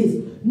will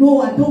say,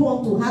 no, I don't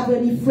want to have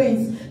any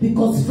friends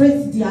because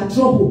friends, they are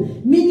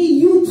trouble. Meaning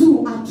you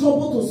too are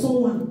trouble to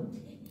someone.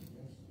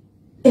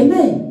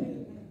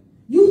 Amen.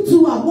 You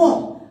too are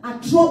what? Are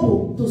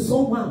trouble to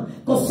someone.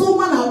 Because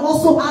someone will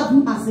also have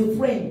you as a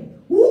friend.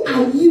 Who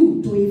are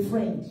you to a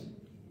friend?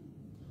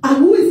 And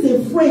who is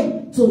a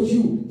friend to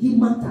you? He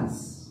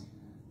matters.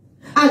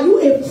 Are you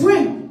a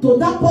friend to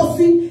that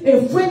person?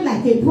 A friend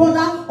like a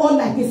brother or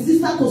like a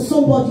sister to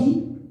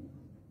somebody?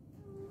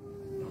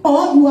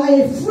 Or you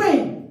are a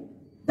friend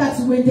that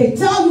when they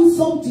tell you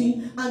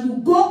something and you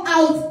go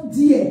out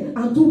there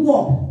and do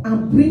what?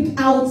 And bring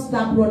out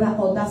that brother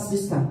or that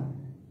sister.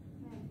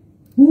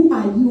 Who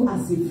are you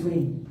as a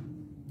friend?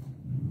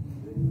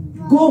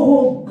 Go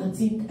home and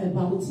think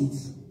about it.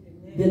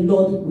 The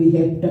Lord will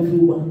help every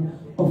one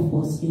of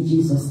us in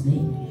Jesus'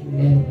 name.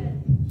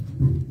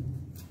 Amen.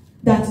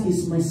 That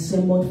is my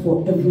sermon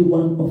for every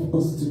one of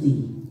us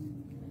today.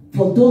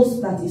 For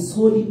those that is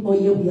holding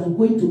oil, we are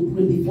going to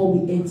pray before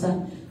we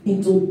enter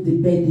into the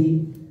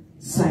birthday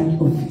side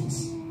of it.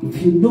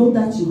 If you know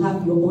that you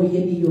have your oil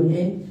in your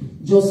hand,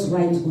 just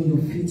write on your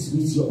feet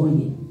with your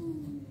oil.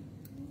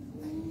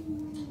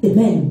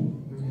 Amen.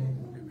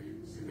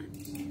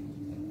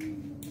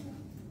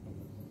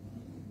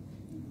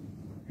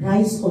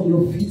 Rise on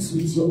your feet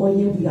with your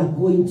oil. We are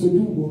going to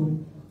do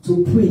what?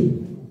 To pray.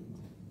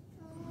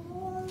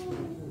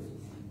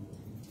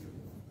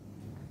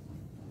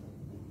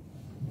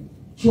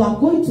 You are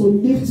going to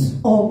lift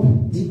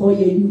up the oil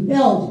you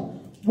held.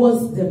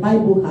 What the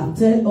Bible has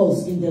told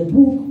us in the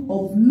book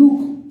of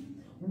Luke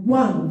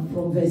 1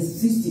 from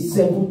verse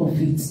 67 of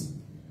it.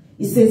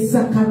 It says,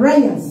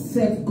 Zacharias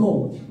served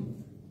God.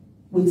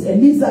 With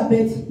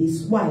Elizabeth,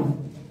 his wife,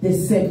 they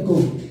served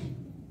God.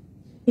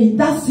 in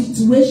that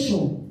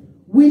situation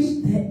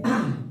which they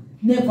are,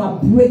 never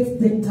break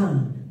them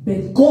down.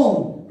 But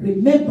God,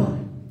 remember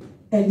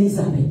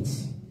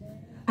Elizabeth.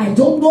 I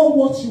don't know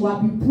what you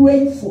have been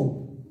praying for.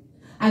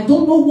 I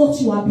don't know what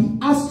you have been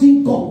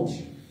asking God.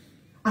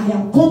 I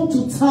have come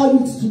to tell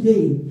you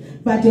today,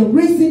 by the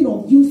reason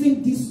of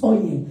using this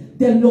oil,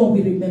 the Lord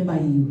will remember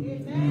you.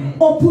 Amen.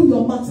 Open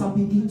your mouth and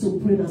begin to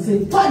pray and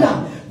say,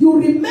 Father, you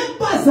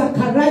remember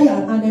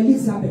Zachariah and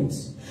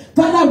Elizabeth.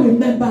 Father,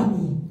 remember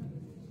me.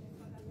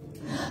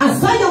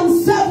 As I am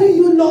serving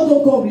you, Lord,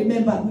 oh God,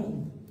 remember me.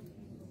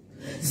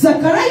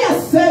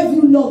 Zachariah served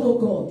you, Lord, oh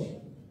God.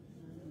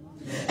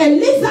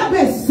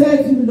 Elizabeth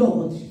served you,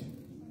 Lord.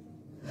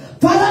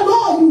 Father,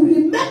 Lord, you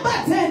remember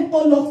them,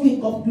 oh Lord,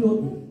 King of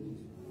glory.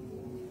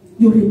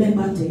 You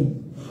remember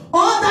them.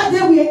 All that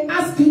they were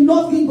asking,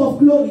 Lord, King of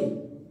glory,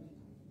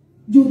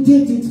 you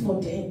did it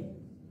for them.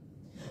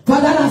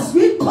 Father, as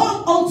we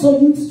come unto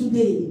you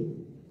today,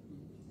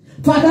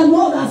 Father,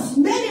 Lord, as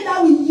many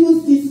that we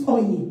use this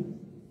oil,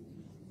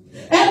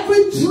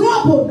 every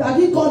trouble that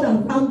we got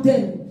around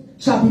them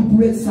shall be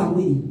breaks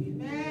away.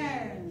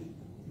 Amen.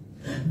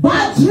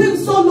 Bad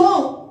dreams, oh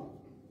Lord,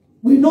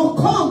 will not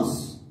come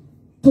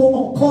to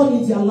occur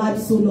in their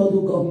lives, so Lord,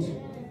 oh God.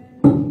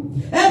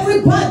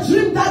 Every bad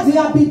dream that they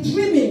have been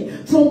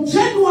dreaming from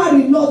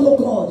January, Lord, oh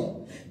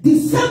God,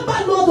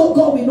 December, Lord, oh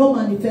God, will not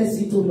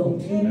manifest it, oh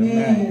Lord.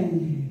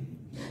 Amen.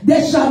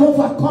 They shall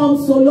overcome,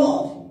 so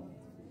Lord.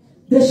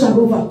 They shall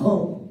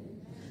overcome.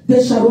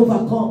 They shall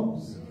overcome.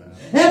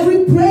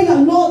 Every prayer,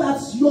 Lord,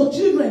 that your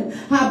children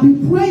have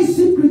been praying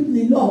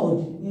secretly,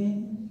 Lord,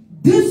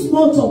 this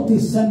month of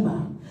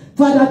December,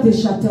 Father, they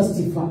shall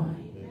testify.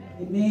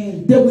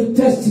 Amen. They will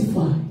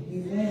testify.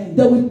 Amen.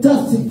 They will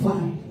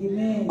testify.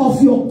 Amen.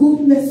 Of your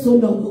goodness, so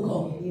Lord, oh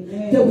God.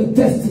 Amen. They will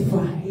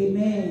testify.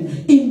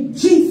 Amen. In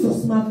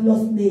Jesus'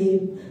 marvelous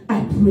name,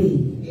 I pray.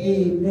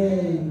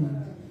 Amen.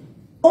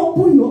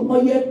 Open your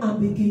oil and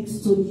begin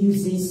to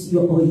use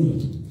your oil.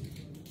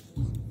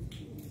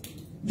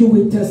 You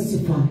will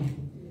testify.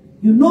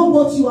 You know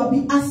what you have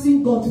been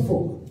asking God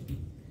for.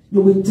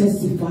 You will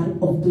testify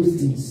of those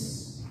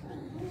things.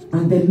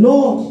 And the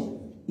Lord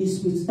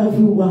is with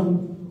every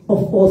one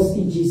of us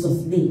in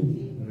Jesus' name.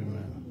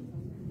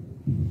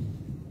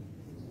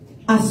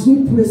 As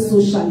we pray, so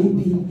shall it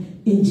be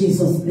in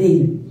Jesus'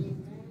 name.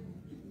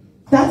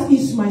 That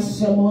is my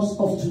sermon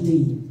of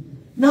today.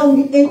 Now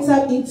we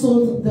enter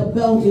into the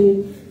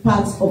building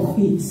part of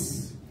it.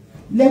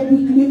 Let's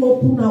quickly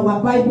open our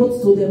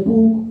Bibles to the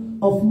book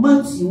of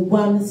Matthew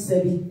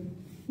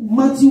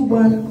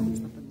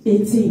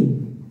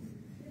 1:18.